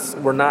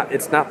CMS,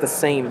 it's not the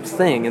same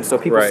thing. And so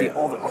people see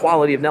all the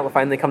quality of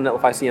Netlify, and they come to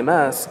Netlify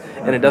CMS,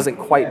 and it doesn't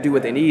quite do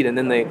what they need. And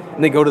then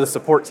they go to the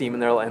support team,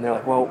 and they're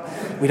like, well,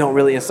 we don't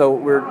really. And so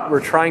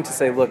we're trying to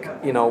say, look,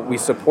 we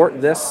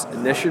support this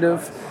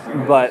initiative,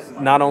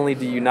 but not only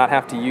do you not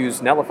have to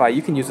use Netlify,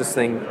 you can use this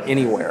thing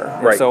anywhere.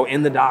 And so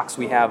in the docs,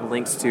 we have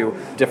links to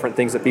different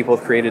things that people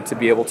have created to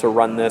be able to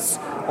run this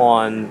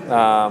on,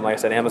 like I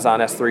said, Amazon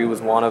S3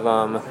 was one of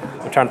them.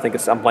 I'm trying to think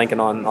I'm blanking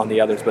on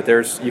the others, but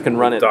you can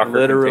run it Docker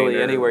literally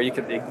container. Anywhere. You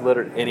could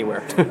literally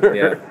anywhere.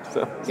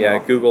 Yeah.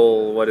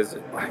 Google, what is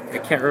it? I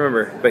can't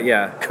remember, but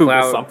Google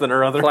cloud, something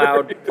or other.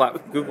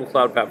 Google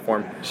Cloud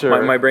Platform.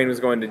 Sure. My brain was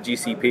going to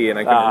GCP, and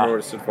I couldn't remember what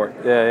it stood for.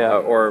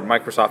 Or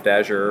Microsoft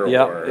Azure.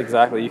 Yeah,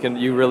 exactly.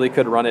 You really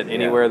could run it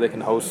anywhere. They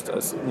can host,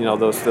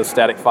 those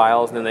static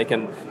files, and then they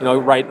can,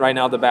 right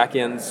now the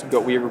backends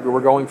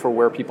we're going for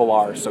where people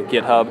are. So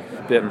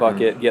GitHub,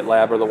 Bitbucket,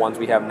 GitLab are the ones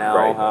we have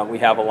now. We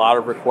have a lot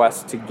of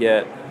requests to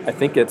get. I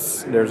think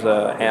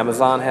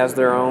Amazon has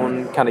their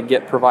own kind of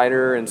Git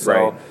provider, and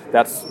so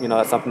that's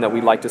something that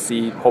we'd like to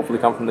see hopefully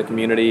come from the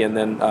community. And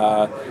then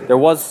there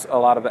was a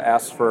lot of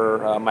asks for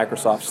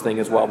Microsoft's thing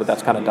as well, but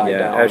that's kind of died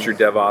down. Azure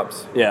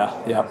DevOps.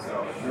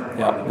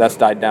 Yeah, that's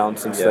died down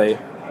since they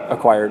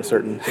acquired a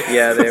certain.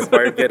 Yeah, they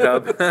acquired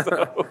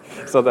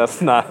GitHub. so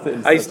that's not.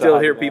 I still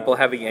hear people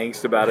having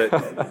angst about it.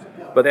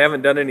 But they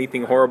haven't done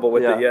anything horrible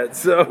with it yet.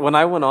 So when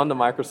I went on to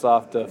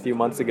Microsoft a few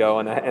months ago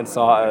and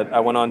saw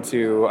I went on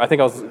to, I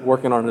think I was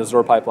working on an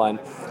Azure pipeline,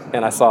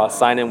 and I saw a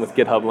sign in with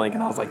GitHub link,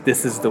 and I was like,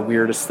 this is the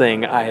weirdest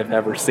thing I have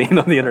ever seen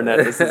on the internet.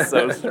 This is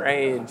so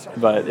strange.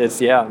 But it's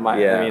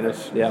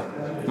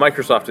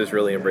Microsoft has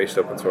really embraced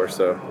open source.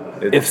 So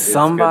if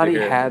somebody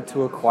had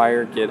to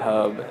acquire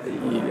GitHub,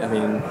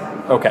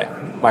 okay,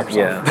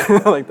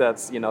 Microsoft. Like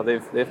that's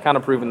they've kind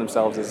of proven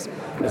themselves as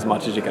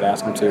much as you could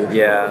ask them to.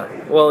 Yeah.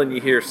 Well, and you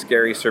hear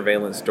scary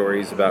surveillance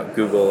stories about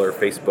Google or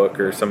Facebook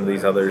or some of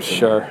these others.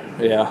 Sure.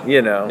 Yeah.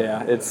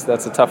 Yeah.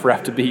 That's a tough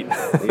rap to beat.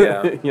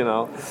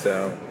 Yeah.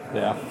 So.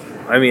 Yeah.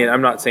 I mean,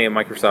 I'm not saying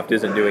Microsoft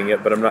isn't doing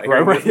it, but I'm not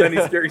hearing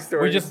any scary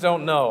stories. We just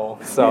don't know.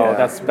 So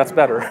that's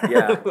better.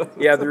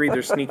 Yeah, they're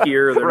either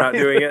sneakier or they're not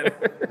doing it.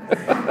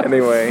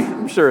 Anyway.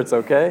 I'm sure it's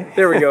okay.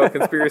 There we go,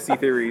 conspiracy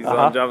theories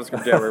on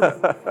JavaScript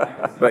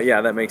Jammer. But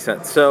yeah, that makes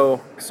sense.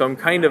 So I'm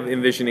kind of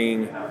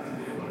envisioning,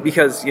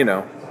 because,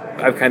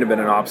 I've kind of been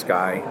an ops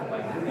guy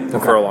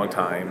for a long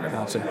time.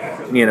 Gotcha.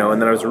 And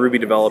then I was a Ruby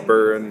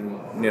developer, and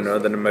then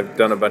I've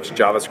done a bunch of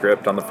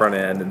JavaScript on the front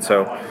end, and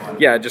so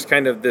just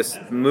kind of this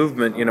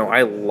movement.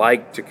 I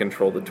like to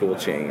control the tool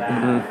chain,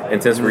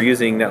 and since we're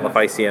using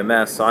Netlify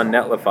CMS on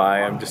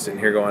Netlify, I'm just sitting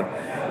here going,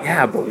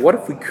 but what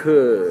if we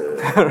could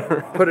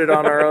put it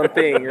on our own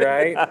thing,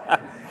 right?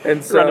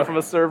 And so run it from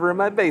a server in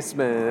my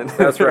basement.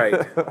 That's right.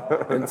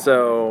 And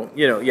so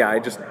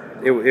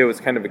it was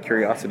kind of a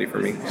curiosity for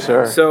me.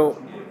 Sure.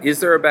 So is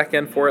there a back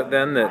end for it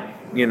then that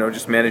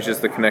just manages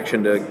the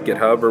connection to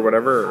GitHub or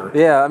whatever? Or?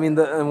 Yeah,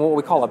 and what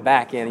we call a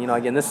back end,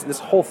 again, this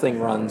whole thing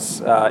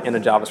runs in a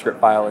JavaScript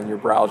file in your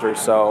browser.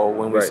 So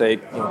when we say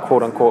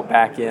quote unquote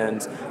back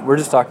end, we're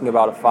just talking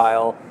about a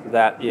file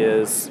that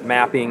is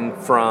mapping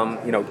from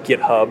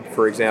GitHub,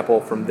 for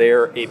example, from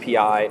their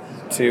API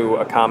to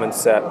a common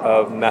set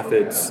of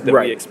methods that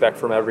we expect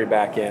from every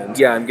back end.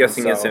 Yeah, I'm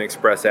guessing it's an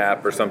Express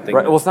app or something.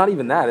 Right. Well, it's not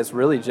even that. It's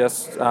really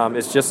just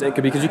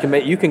because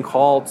you can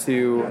call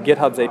to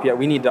GitHub's API.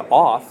 We need to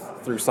auth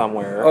through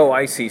somewhere. Oh,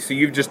 I see. So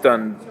you've just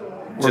done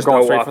We're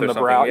going straight from the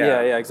browser.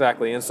 Yeah,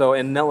 exactly. And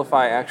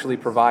Netlify actually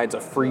provides a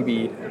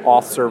freebie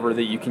auth server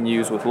that you can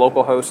use with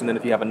localhost, and then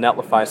if you have a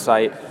Netlify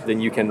site, then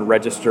you can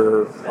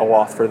register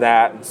OAuth for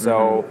that. And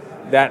so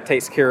that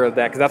takes care of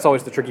that, because that's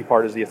always the tricky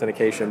part, is the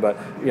authentication. But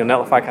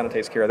Netlify kind of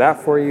takes care of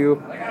that for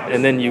you,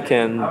 and then you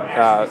can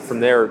from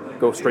there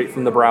go straight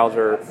from the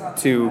browser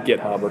to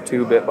GitHub or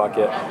to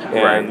Bitbucket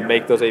and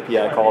make those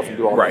API calls and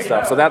do all that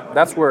stuff. So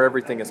that's where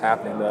everything is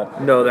happening.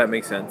 That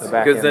makes sense,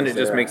 because then it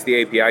just makes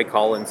the API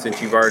call, and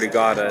since you've already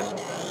got an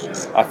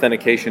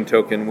authentication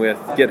token with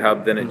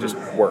GitHub, then it just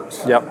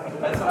works. Yep,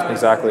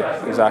 exactly.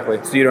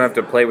 So you don't have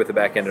to play with the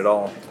back end at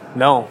all.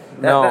 No.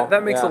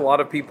 That makes a lot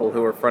of people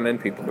who are front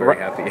end people very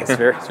happy. It's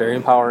very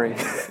empowering.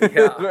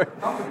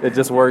 It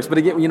just works. But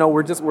again,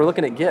 we're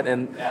looking at Git,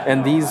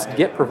 and these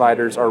Git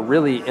providers are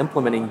really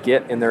implementing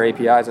Git in their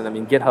APIs.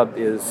 And Github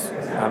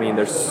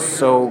they're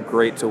so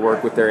great to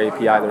work with their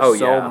API. There's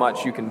so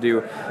much you can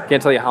do.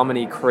 Can't tell you how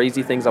many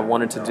crazy things I've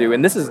wanted to do.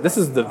 And this is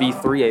the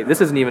V3.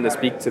 This isn't even to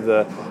speak to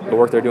the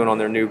work they're doing on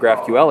their new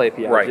GraphQL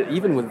API. Right.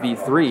 Even with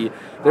V3,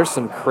 there's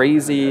some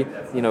crazy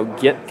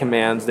Git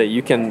commands that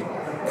you can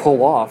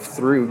pull off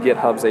through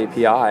GitHub's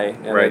API,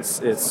 and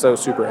it's so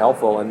super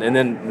helpful. And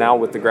then now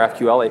with the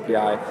GraphQL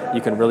API,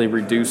 you can really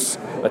reduce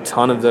a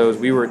ton of those.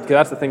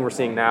 That's the thing we're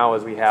seeing now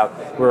is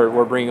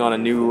we're bringing on a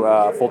new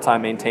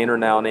full-time maintainer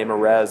now named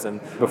Erez,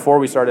 and before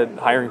we started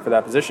hiring for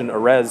that position,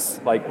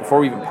 Erez, like before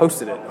we even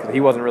posted it, because he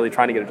wasn't really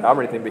trying to get a job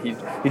or anything, but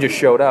he just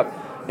showed up.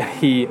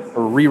 He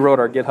rewrote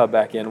our GitHub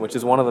backend, which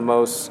is one of the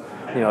most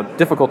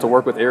difficult to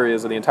work with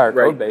areas of the entire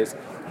code base.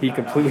 He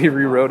completely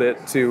rewrote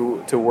it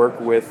to work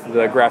with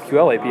the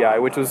GraphQL API,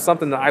 which was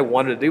something that I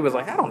wanted to do. Was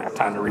like, I don't have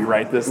time to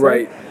rewrite this.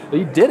 Right. But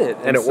he did it,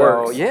 and it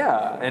works.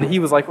 Yeah, and he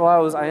was like,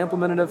 well, I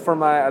implemented it for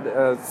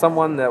my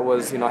someone that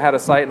was had a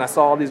site, and I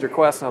saw all these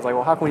requests, and I was like,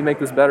 well, how can we make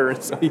this better?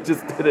 And so he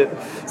just did it.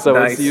 So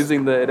nice. It's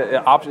using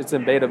it's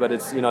in beta, but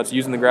it's it's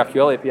using the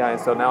GraphQL API, and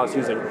so now it's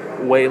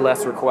using way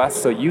less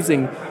requests. So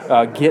using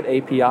Git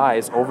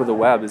APIs over the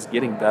web is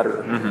getting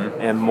better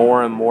and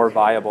more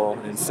viable,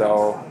 and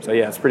so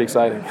yeah, it's pretty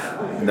exciting.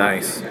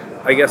 Nice.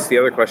 I guess the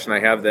other question I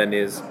have then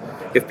is,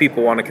 if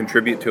people want to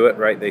contribute to it,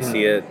 right? They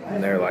see it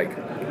and they're like,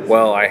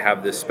 well, I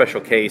have this special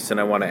case and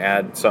I want to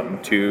add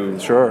something to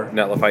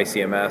Netlify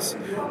CMS,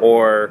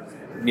 or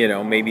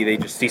maybe they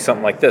just see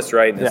something like this,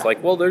 right? And it's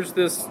like, well, there's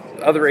this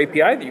other API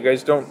that you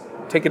guys don't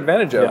take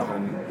advantage of,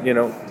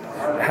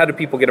 and how do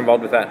people get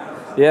involved with that?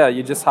 Yeah,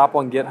 you just hop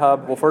on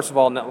GitHub. Well, first of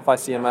all,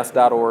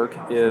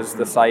 netlifycms.org is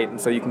the site,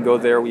 and so you can go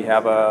there. We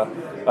have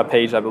a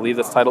page, I believe,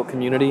 that's titled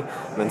Community,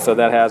 and so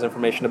that has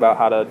information about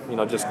how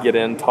to, just get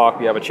in, talk.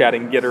 We have a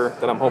chatting Gitter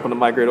that I'm hoping to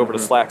migrate over to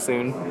Slack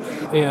soon,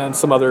 and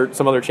some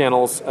other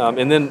channels.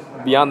 And then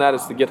beyond that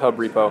is the GitHub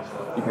repo.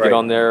 You can get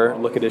on there,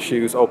 look at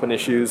issues, open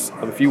issues.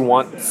 If you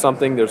want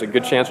something, there's a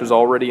good chance there's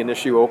already an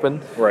issue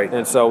open. Right.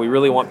 And so we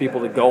really want people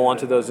to go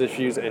onto those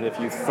issues, and if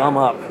you thumb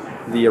up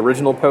the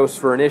original post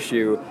for an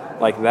issue,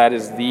 like that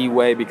is the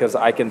way, because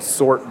I can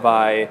sort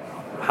by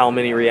how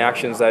many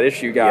reactions that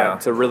issue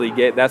got to really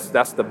get, that's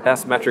the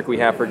best metric we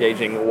have for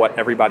gauging what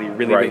everybody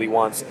really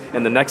wants.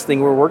 And the next thing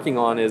we're working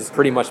on is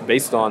pretty much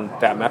based on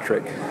that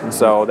metric.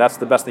 So that's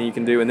the best thing you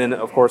can do. And then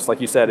of course,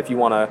 like you said, if you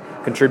want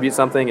to contribute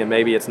something and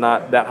maybe it's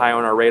not that high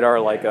on our radar,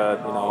 like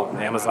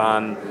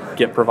Amazon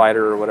Git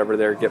provider or whatever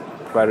their Git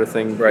provider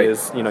thing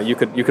is, you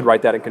could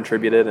write that and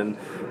contribute it, and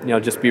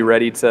just be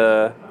ready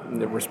to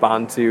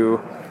respond to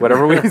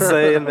whatever we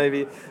say, and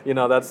maybe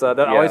that's I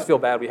always feel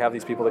bad. We have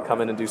these people that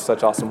come in and do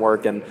such awesome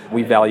work, and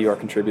we value our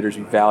contributors,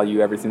 we value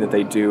everything that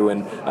they do,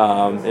 and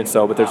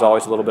but there's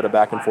always a little bit of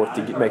back and forth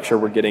to make sure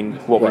we're getting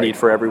what we need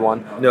for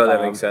everyone. No,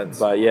 that makes sense.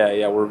 But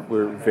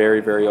we're very,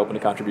 very open to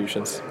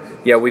contributions.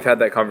 Yeah, we've had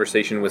that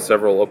conversation with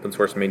several open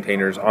source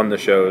maintainers on the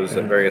shows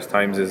at various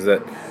times, is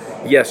that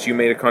yes, you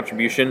made a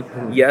contribution,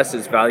 yes,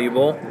 it's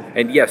valuable,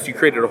 and yes, you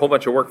created a whole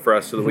bunch of work for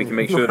us so that we can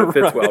make sure that it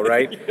fits well,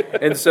 right?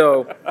 And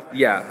so,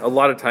 a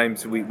lot of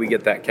times we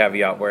get that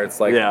caveat where it's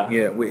like,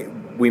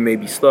 we may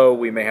be slow,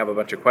 we may have a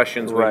bunch of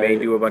questions, we may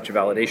do a bunch of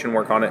validation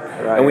work on it,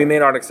 and we may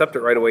not accept it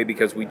right away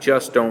because we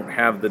just don't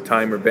have the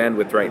time or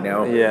bandwidth right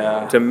now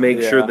to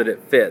make sure that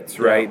it fits,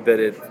 right? That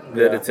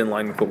it's in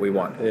line with what we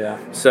want.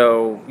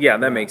 So,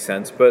 that makes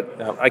sense.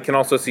 But I can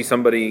also see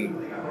somebody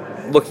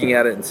looking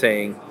at it and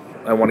saying,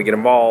 I want to get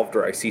involved,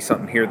 or I see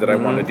something here that I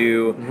want to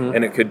do,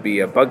 and it could be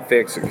a bug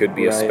fix, it could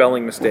be a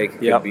spelling mistake,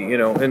 it could be,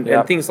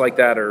 and things like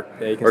that are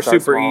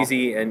super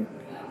easy, and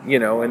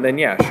and then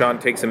Shawn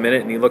takes a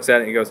minute and he looks at it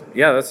and he goes,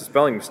 that's a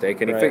spelling mistake,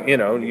 and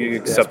you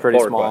accept pretty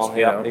pull small,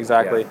 request,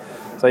 exactly.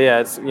 So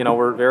it's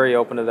we're very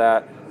open to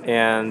that.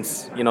 And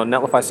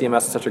Netlify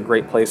CMS is such a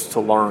great place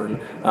to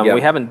learn. We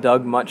haven't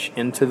dug much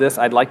into this.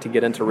 I'd like to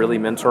get into really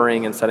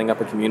mentoring and setting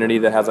up a community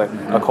that has a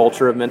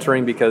culture of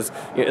mentoring, because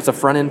it's a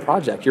front end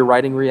project. You're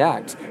writing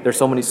React. There's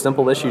so many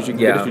simple issues you can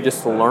get if you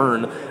just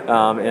learn.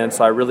 And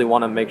so I really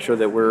want to make sure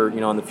that we're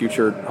in the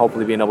future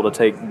hopefully being able to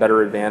take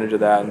better advantage of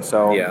that. And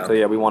so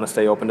we want to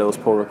stay open to those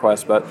pull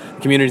requests. But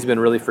the community's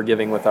been really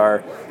forgiving with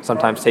our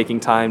sometimes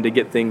taking time to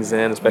get things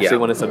in, especially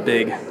when it's a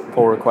big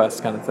pull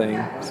request kind of thing.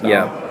 So.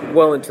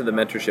 Well, into the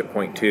mentorship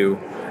point too,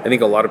 I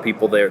think a lot of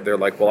people they're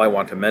like, well, I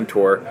want to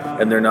mentor,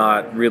 and they're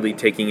not really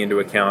taking into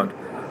account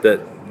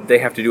that they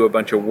have to do a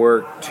bunch of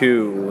work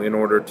too in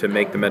order to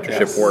make the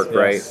mentorship work,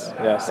 right?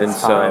 Yes, and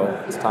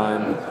it's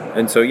time.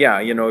 And so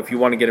if you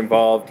want to get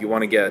involved, you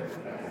want to get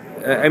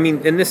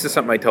and this is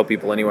something I tell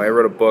people anyway. I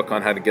wrote a book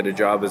on how to get a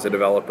job as a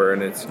developer,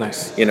 and it's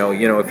nice.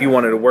 If you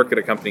wanted to work at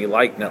a company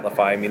like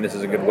Netlify, this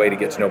is a good way to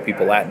get to know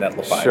people at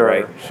Netlify,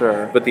 right?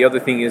 Sure. But the other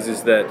thing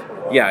is that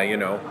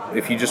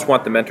if you just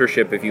want the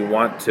mentorship, if you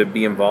want to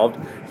be involved,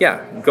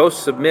 go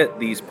submit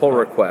these pull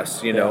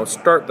requests.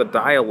 Start the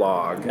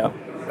dialogue. Yeah.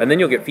 And then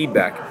you'll get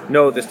feedback.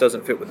 No, this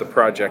doesn't fit with the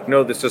project.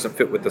 No, this doesn't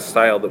fit with the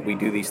style that we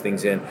do these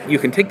things in. You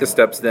can take the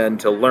steps then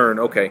to learn,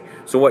 okay,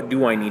 so what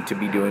do I need to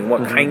be doing?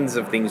 What kinds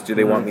of things do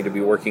they want me to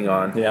be working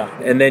on? Yeah.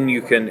 And then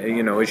you can,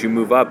 as you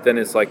move up, then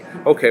it's like,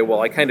 okay,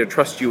 well, I kind of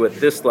trust you at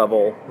this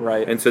level.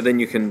 Right. And so then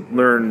you can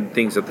learn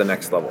things at the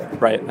next level.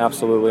 Right.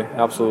 Absolutely.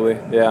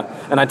 Yeah.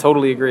 And I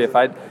totally agree.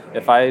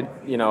 if I,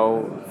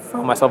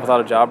 found myself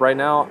without a job right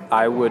now,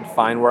 I would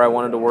find where I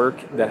wanted to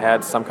work that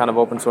had some kind of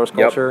open source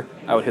culture.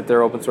 I would hit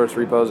their open source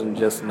repos and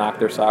just knock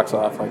their socks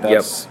off. Like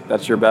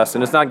that's your best,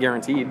 and it's not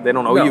guaranteed. They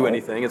don't owe you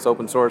anything. It's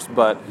open source,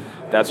 but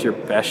that's your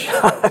best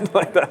shot.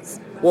 Like that's.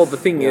 Well, the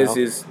thing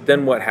is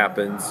then what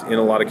happens in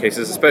a lot of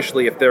cases,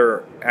 especially if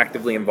they're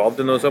actively involved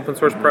in those open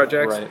source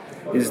projects,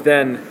 is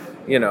then,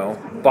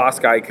 boss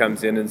guy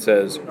comes in and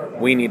says,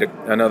 we need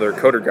another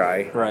coder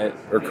guy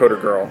or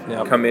coder girl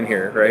come in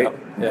here,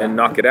 and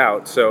knock it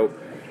out. So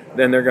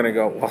then they're going to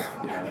go,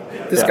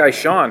 well, this guy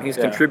Shawn, he's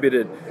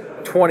contributed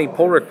 20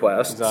 pull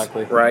requests,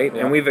 right?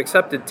 And we've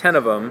accepted 10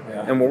 of them,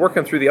 and we're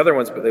working through the other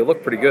ones, but they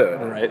look pretty good.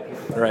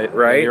 Right.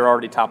 And you're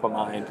already top of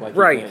mind. Like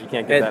you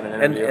can't get that in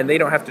an interview. And they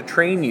don't have to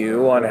train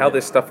you on how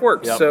this stuff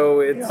works. So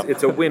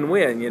it's a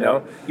win-win,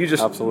 You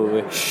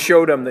just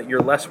showed them that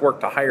you're less work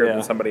to hire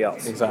than somebody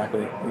else.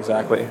 Exactly.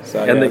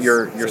 So, and that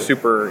you're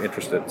super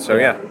interested. So,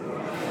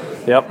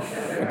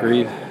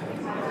 Agreed.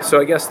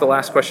 So I guess the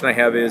last question I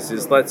have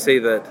is let's say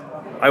that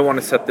I want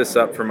to set this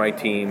up for my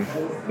team,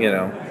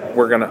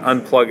 we're going to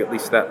unplug at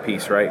least that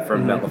piece, right,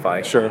 from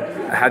Netlify. Sure.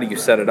 How do you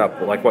set it up?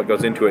 Like, what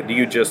goes into it? Do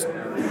you just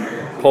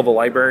pull the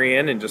library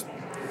in and just...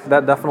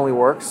 That definitely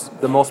works.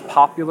 The most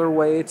popular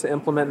way to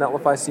implement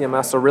Netlify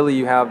CMS, so really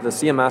you have the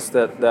CMS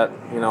that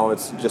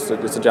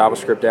it's a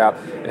JavaScript app.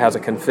 It has a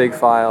config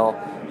file,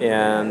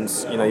 and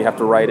you have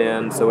to write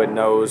in so it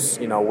knows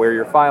where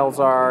your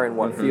files are and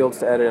what fields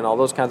to edit and all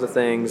those kinds of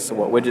things,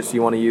 what widgets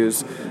you want to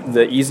use.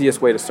 The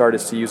easiest way to start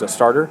is to use a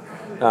starter.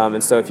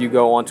 And so if you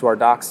go onto our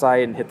doc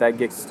site and hit that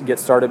get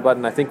started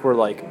button, I think we're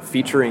like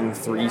featuring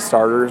 3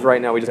 starters right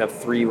now. We just have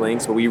 3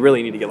 links, but we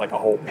really need to get like a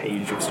whole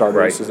page of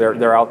starters because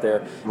they're out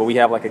there. But we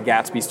have like a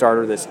Gatsby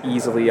starter that's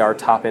easily our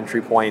top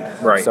entry point.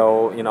 Right.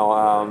 So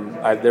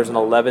there's an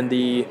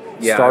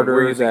 11D starter.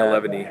 We're using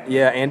 11D.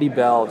 Yeah, Andy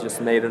Bell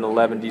just made an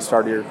 11D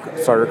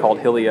starter called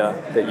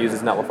Hylia that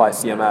uses Netlify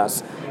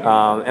CMS.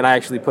 And I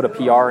actually put a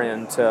PR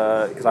in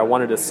because I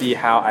wanted to see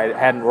how I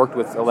hadn't worked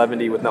with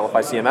 11D with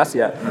Netlify CMS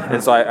yet,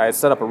 and so I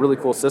set up a really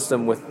cool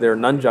system with their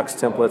Nunjux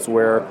templates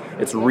where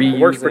it's reusing.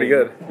 Works pretty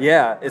good.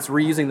 Yeah, it's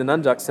reusing the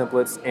Nunjux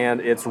templates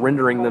and it's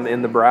rendering them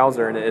in the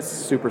browser, and it's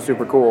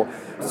super cool.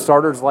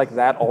 Starters like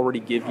that already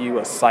give you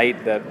a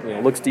site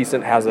that looks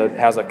decent, has a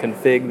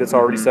config that's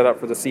already set up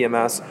for the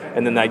CMS,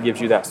 and then that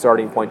gives you that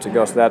starting point to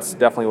go. So that's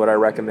definitely what I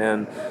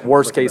recommend.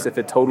 Worst case, if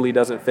it totally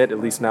doesn't fit, at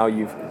least now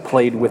you've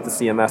played with the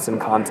CMS in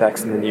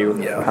context, and then you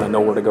kind of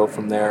know where to go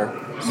from there.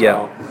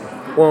 So.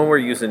 Well, we're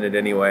using it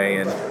anyway,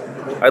 and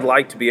I'd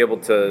like to be able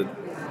to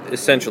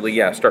essentially,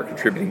 start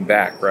contributing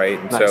back, right?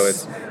 And so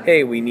it's,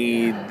 hey, we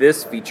need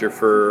this feature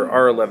for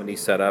our 11D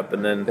setup,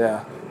 and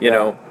then,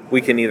 we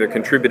can either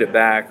contribute it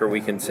back, or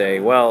we can say,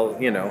 well,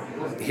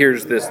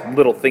 here's this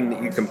little thing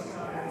that you can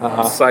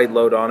side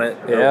load on it,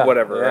 or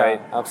whatever,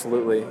 right?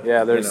 Absolutely.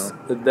 Yeah, there's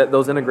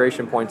those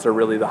integration points are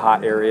really the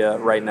hot area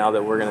right now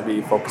that we're going to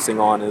be focusing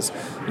on is,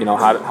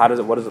 what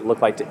does it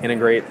look like to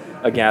integrate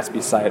a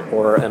Gatsby site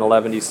or an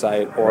 11D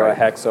site or a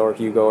Hexo or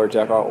Hugo or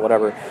Jekyll or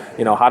whatever.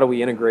 How do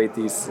we integrate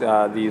these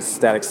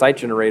static site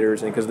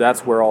generators? And because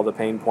that's where all the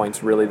pain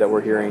points really that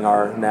we're hearing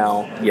are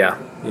now. Yeah.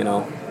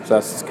 So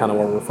that's kind of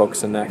where we're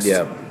focusing next.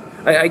 Yeah.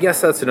 I guess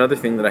that's another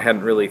thing that I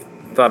hadn't really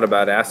thought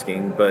about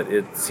asking, but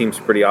it seems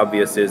pretty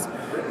obvious is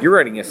you're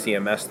writing a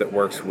CMS that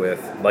works with,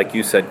 like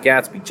you said,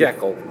 Gatsby,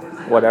 Jekyll,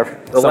 whatever,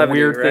 some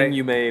weird thing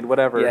you made,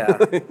 whatever.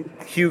 Yeah,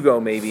 Hugo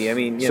maybe. I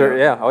mean, sure,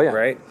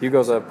 right?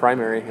 Hugo's a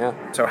primary,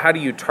 So how do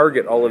you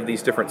target all of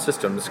these different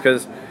systems?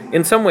 Because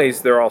in some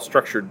ways they're all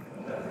structured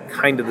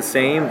kind of the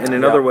same, and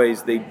in other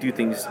ways they do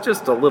things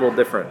just a little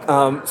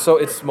different. So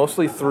it's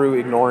mostly through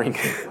ignoring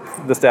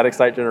the static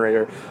site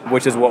generator,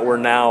 which is what we're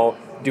now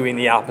doing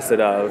the opposite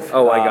of.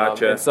 Oh, I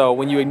gotcha. And so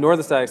when you ignore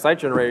the static site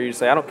generator, you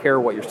say, I don't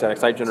care what your static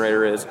site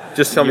generator is.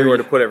 Just tell me where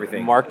to put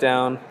everything.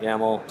 Markdown,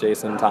 YAML,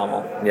 JSON,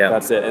 TOML. Yeah.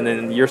 That's it. And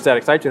then your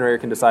static site generator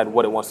can decide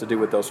what it wants to do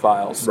with those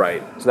files.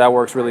 Right. So that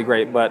works really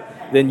great. But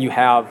then you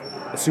have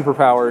a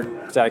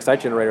superpowered static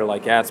site generator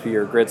like Gatsby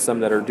or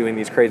Gridsome that are doing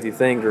these crazy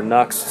things, or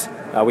Nuxt.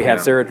 We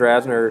had Sarah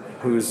Drasner,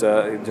 who's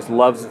just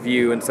loves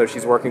Vue, and so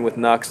she's working with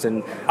Nuxt,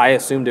 and I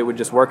assumed it would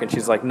just work, and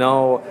she's like,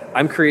 no,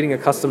 I'm creating a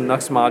custom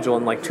Nuxt module,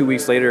 and like 2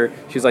 weeks later,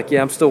 she's like,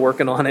 yeah, I'm still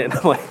working on it. And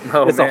I'm like,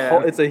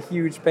 it's a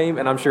huge pain,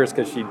 and I'm sure it's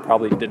because she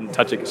probably didn't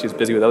touch it because she was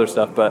busy with other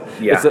stuff, but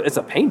it's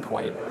a pain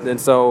point. And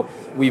so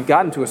we've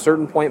gotten to a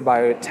certain point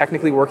by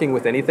technically working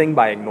with anything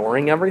by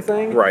ignoring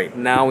everything. Right.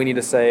 Now we need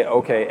to say,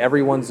 okay,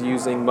 everyone's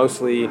using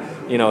mostly,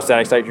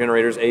 static site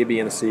generators A, B,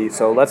 and C,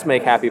 so let's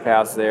make happy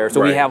paths there.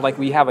 So we have a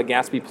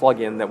Gatsby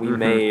plugin that we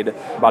made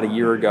about a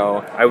year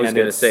ago. I was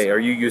going to say, are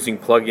you using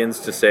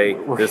plugins to say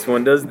this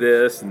one does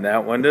this and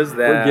that one does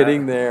that? We're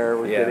getting there.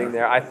 We're getting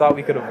there. I thought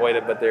we could avoid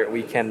it, but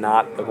we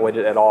cannot avoid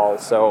it at all.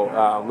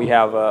 So we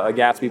have a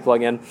Gatsby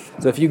plugin.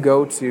 So if you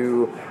go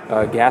to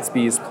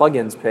Gatsby's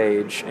plugins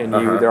page, and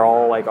they're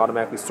all like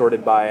automatically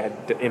sorted by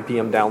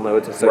npm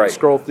downloads. And so you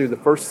scroll through, the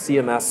first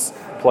CMS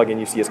plugin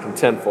you see is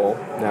Contentful,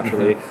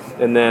 naturally.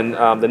 And then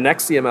the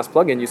next CMS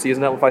plugin you see is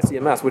Netlify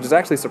CMS, which is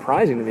actually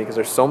surprising to me because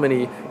there's so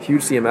many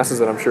huge CMSs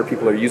that I'm sure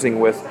people are using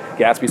with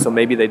Gatsby, so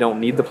maybe they don't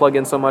need the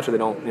plugin so much, or they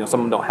don't, some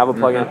of them don't have a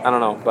plugin. I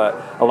don't know, but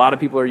a lot of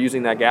people are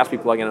using that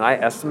Gatsby plugin, and I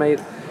estimate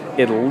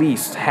at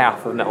least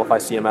half of Netlify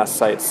CMS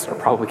sites are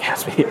probably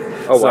Gatsby.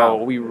 Oh, so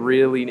wow. we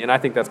really, and I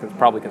think that's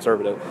probably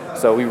conservative,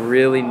 so we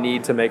really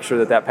need to make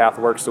sure that path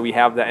works, so we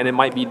have that, and it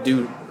might be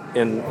due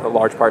in a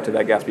large part to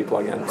that Gatsby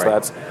plugin.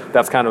 Right. So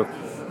that's kind of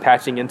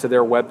patching into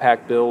their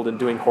Webpack build and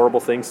doing horrible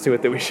things to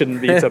it that we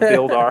shouldn't be to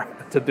build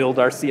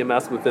our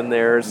CMS within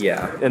theirs.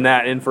 Yeah.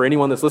 And for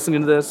anyone that's listening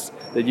to this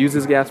that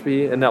uses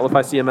Gatsby and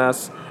Netlify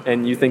CMS,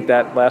 and you think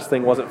that last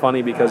thing wasn't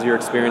funny because you're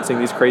experiencing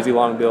these crazy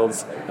long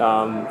builds,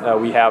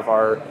 we have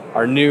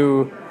our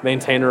new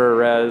maintainer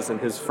Erez, and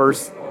his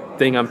first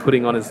thing I'm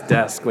putting on his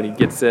desk when he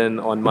gets in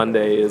on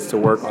Monday is to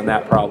work on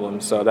that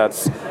problem. So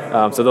that's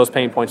so those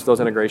pain points, those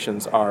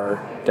integrations are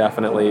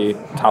definitely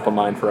top of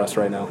mind for us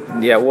right now.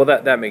 Yeah, well,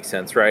 that makes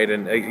sense, right?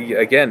 And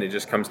again, it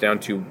just comes down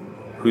to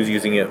who's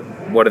using it,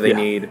 what do they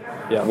need,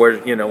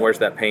 where's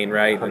that pain,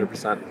 right?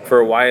 100%. For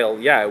a while,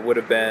 it would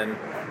have been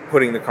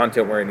putting the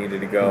content where it needed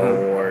to go,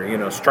 or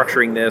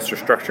structuring this or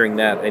structuring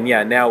that, and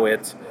now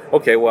it's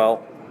okay.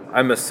 Well,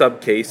 I'm a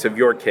subcase of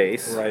your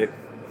case, Right.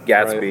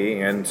 Gatsby,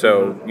 Right. and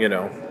so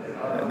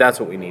that's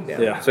what we need now.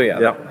 Yeah. So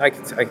I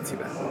can see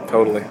that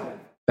Totally.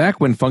 Back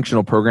when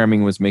functional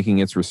programming was making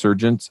its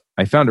resurgence,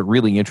 I found it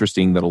really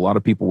interesting that a lot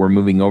of people were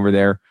moving over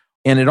there,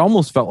 and it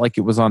almost felt like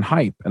it was on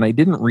hype, and I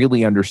didn't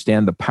really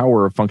understand the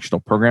power of functional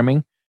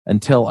programming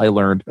until I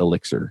learned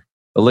Elixir.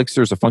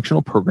 Elixir is a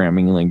functional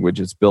programming language.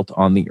 It's built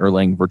on the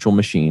Erlang virtual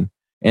machine,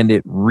 and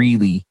it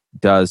really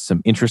does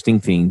some interesting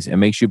things and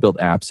makes you build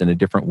apps in a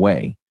different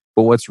way.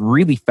 But what's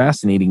really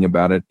fascinating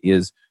about it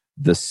is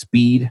the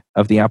speed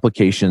of the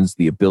applications,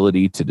 the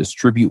ability to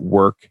distribute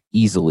work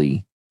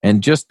easily,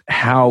 and just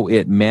how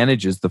it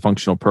manages the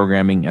functional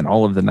programming and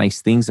all of the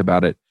nice things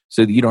about it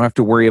so that you don't have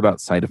to worry about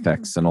side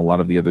effects and a lot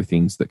of the other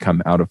things that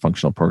come out of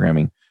functional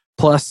programming.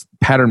 Plus,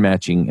 pattern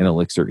matching in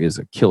Elixir is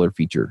a killer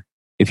feature.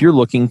 If you're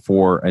looking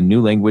for a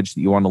new language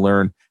that you want to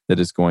learn that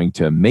is going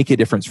to make a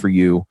difference for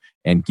you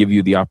and give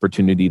you the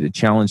opportunity to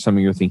challenge some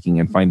of your thinking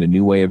and find a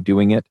new way of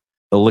doing it,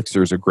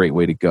 Elixir is a great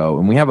way to go.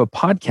 And we have a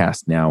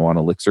podcast now on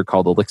Elixir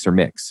called Elixir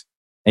Mix,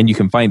 and you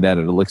can find that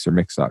at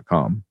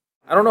elixirmix.com.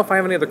 I don't know if I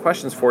have any other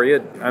questions for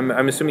you.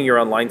 I'm assuming you're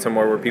online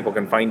somewhere where people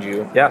can find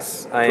you.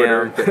 Yes,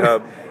 Twitter,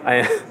 GitHub.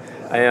 I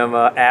am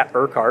at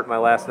Erquhart, my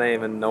last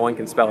name, and no one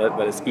can spell it,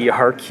 but it's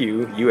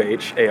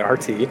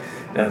ERQUHART.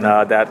 And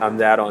I'm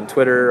that on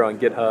Twitter, on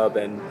GitHub,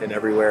 and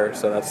everywhere.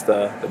 So that's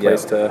the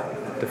place to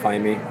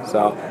find me.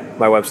 So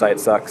my website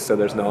sucks, so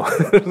there's no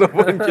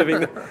point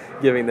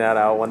giving that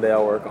out. One day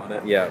I'll work on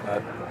it. Yeah.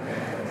 But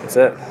that's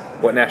it.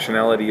 What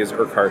nationality is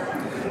Erquhart?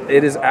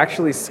 It is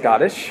actually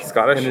Scottish.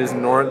 Scottish? And it is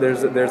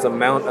there's a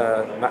Mount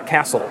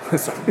castle.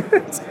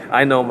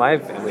 I know my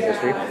family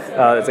history.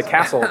 It's a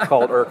castle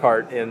called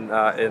Erquhart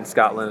in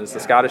Scotland. It's the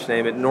Scottish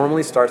name. It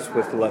normally starts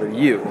with the letter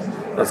U.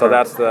 And so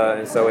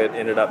so it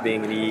ended up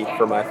being an E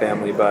for my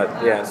family. But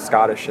yeah, it's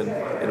Scottish in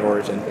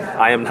origin.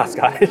 I am not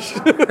Scottish.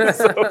 So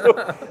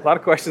a lot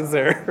of questions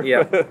there.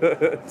 Yeah.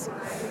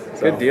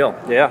 Good deal.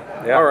 Yeah.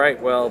 All right.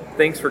 Well,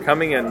 thanks for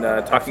coming and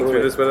talking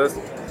through this with us.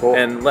 Cool.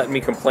 And letting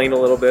me complain a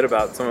little bit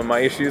about some of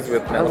my issues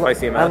with Netlify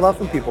CMS. I love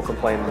when people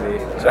complain to me,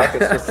 Chuck.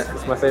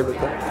 It's my favorite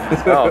thing.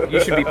 Oh,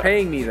 you should be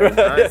paying me then,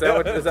 huh? Is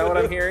that what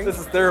I'm hearing? This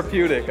is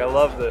therapeutic. I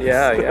love this.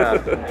 Yeah.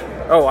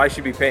 Oh, I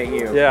should be paying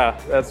you. Yeah,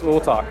 we'll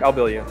talk. I'll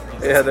bill you.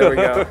 Yeah, there we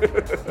go.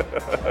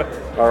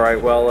 All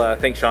right. Well,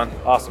 thanks, Shawn.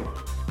 Awesome.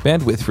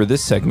 Bandwidth for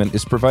this segment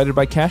is provided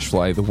by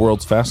CacheFly, the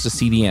world's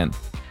fastest CDN.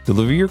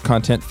 Deliver your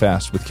content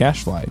fast with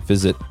CacheFly.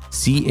 Visit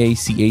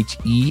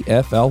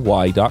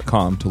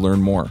CacheFly.com to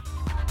learn more.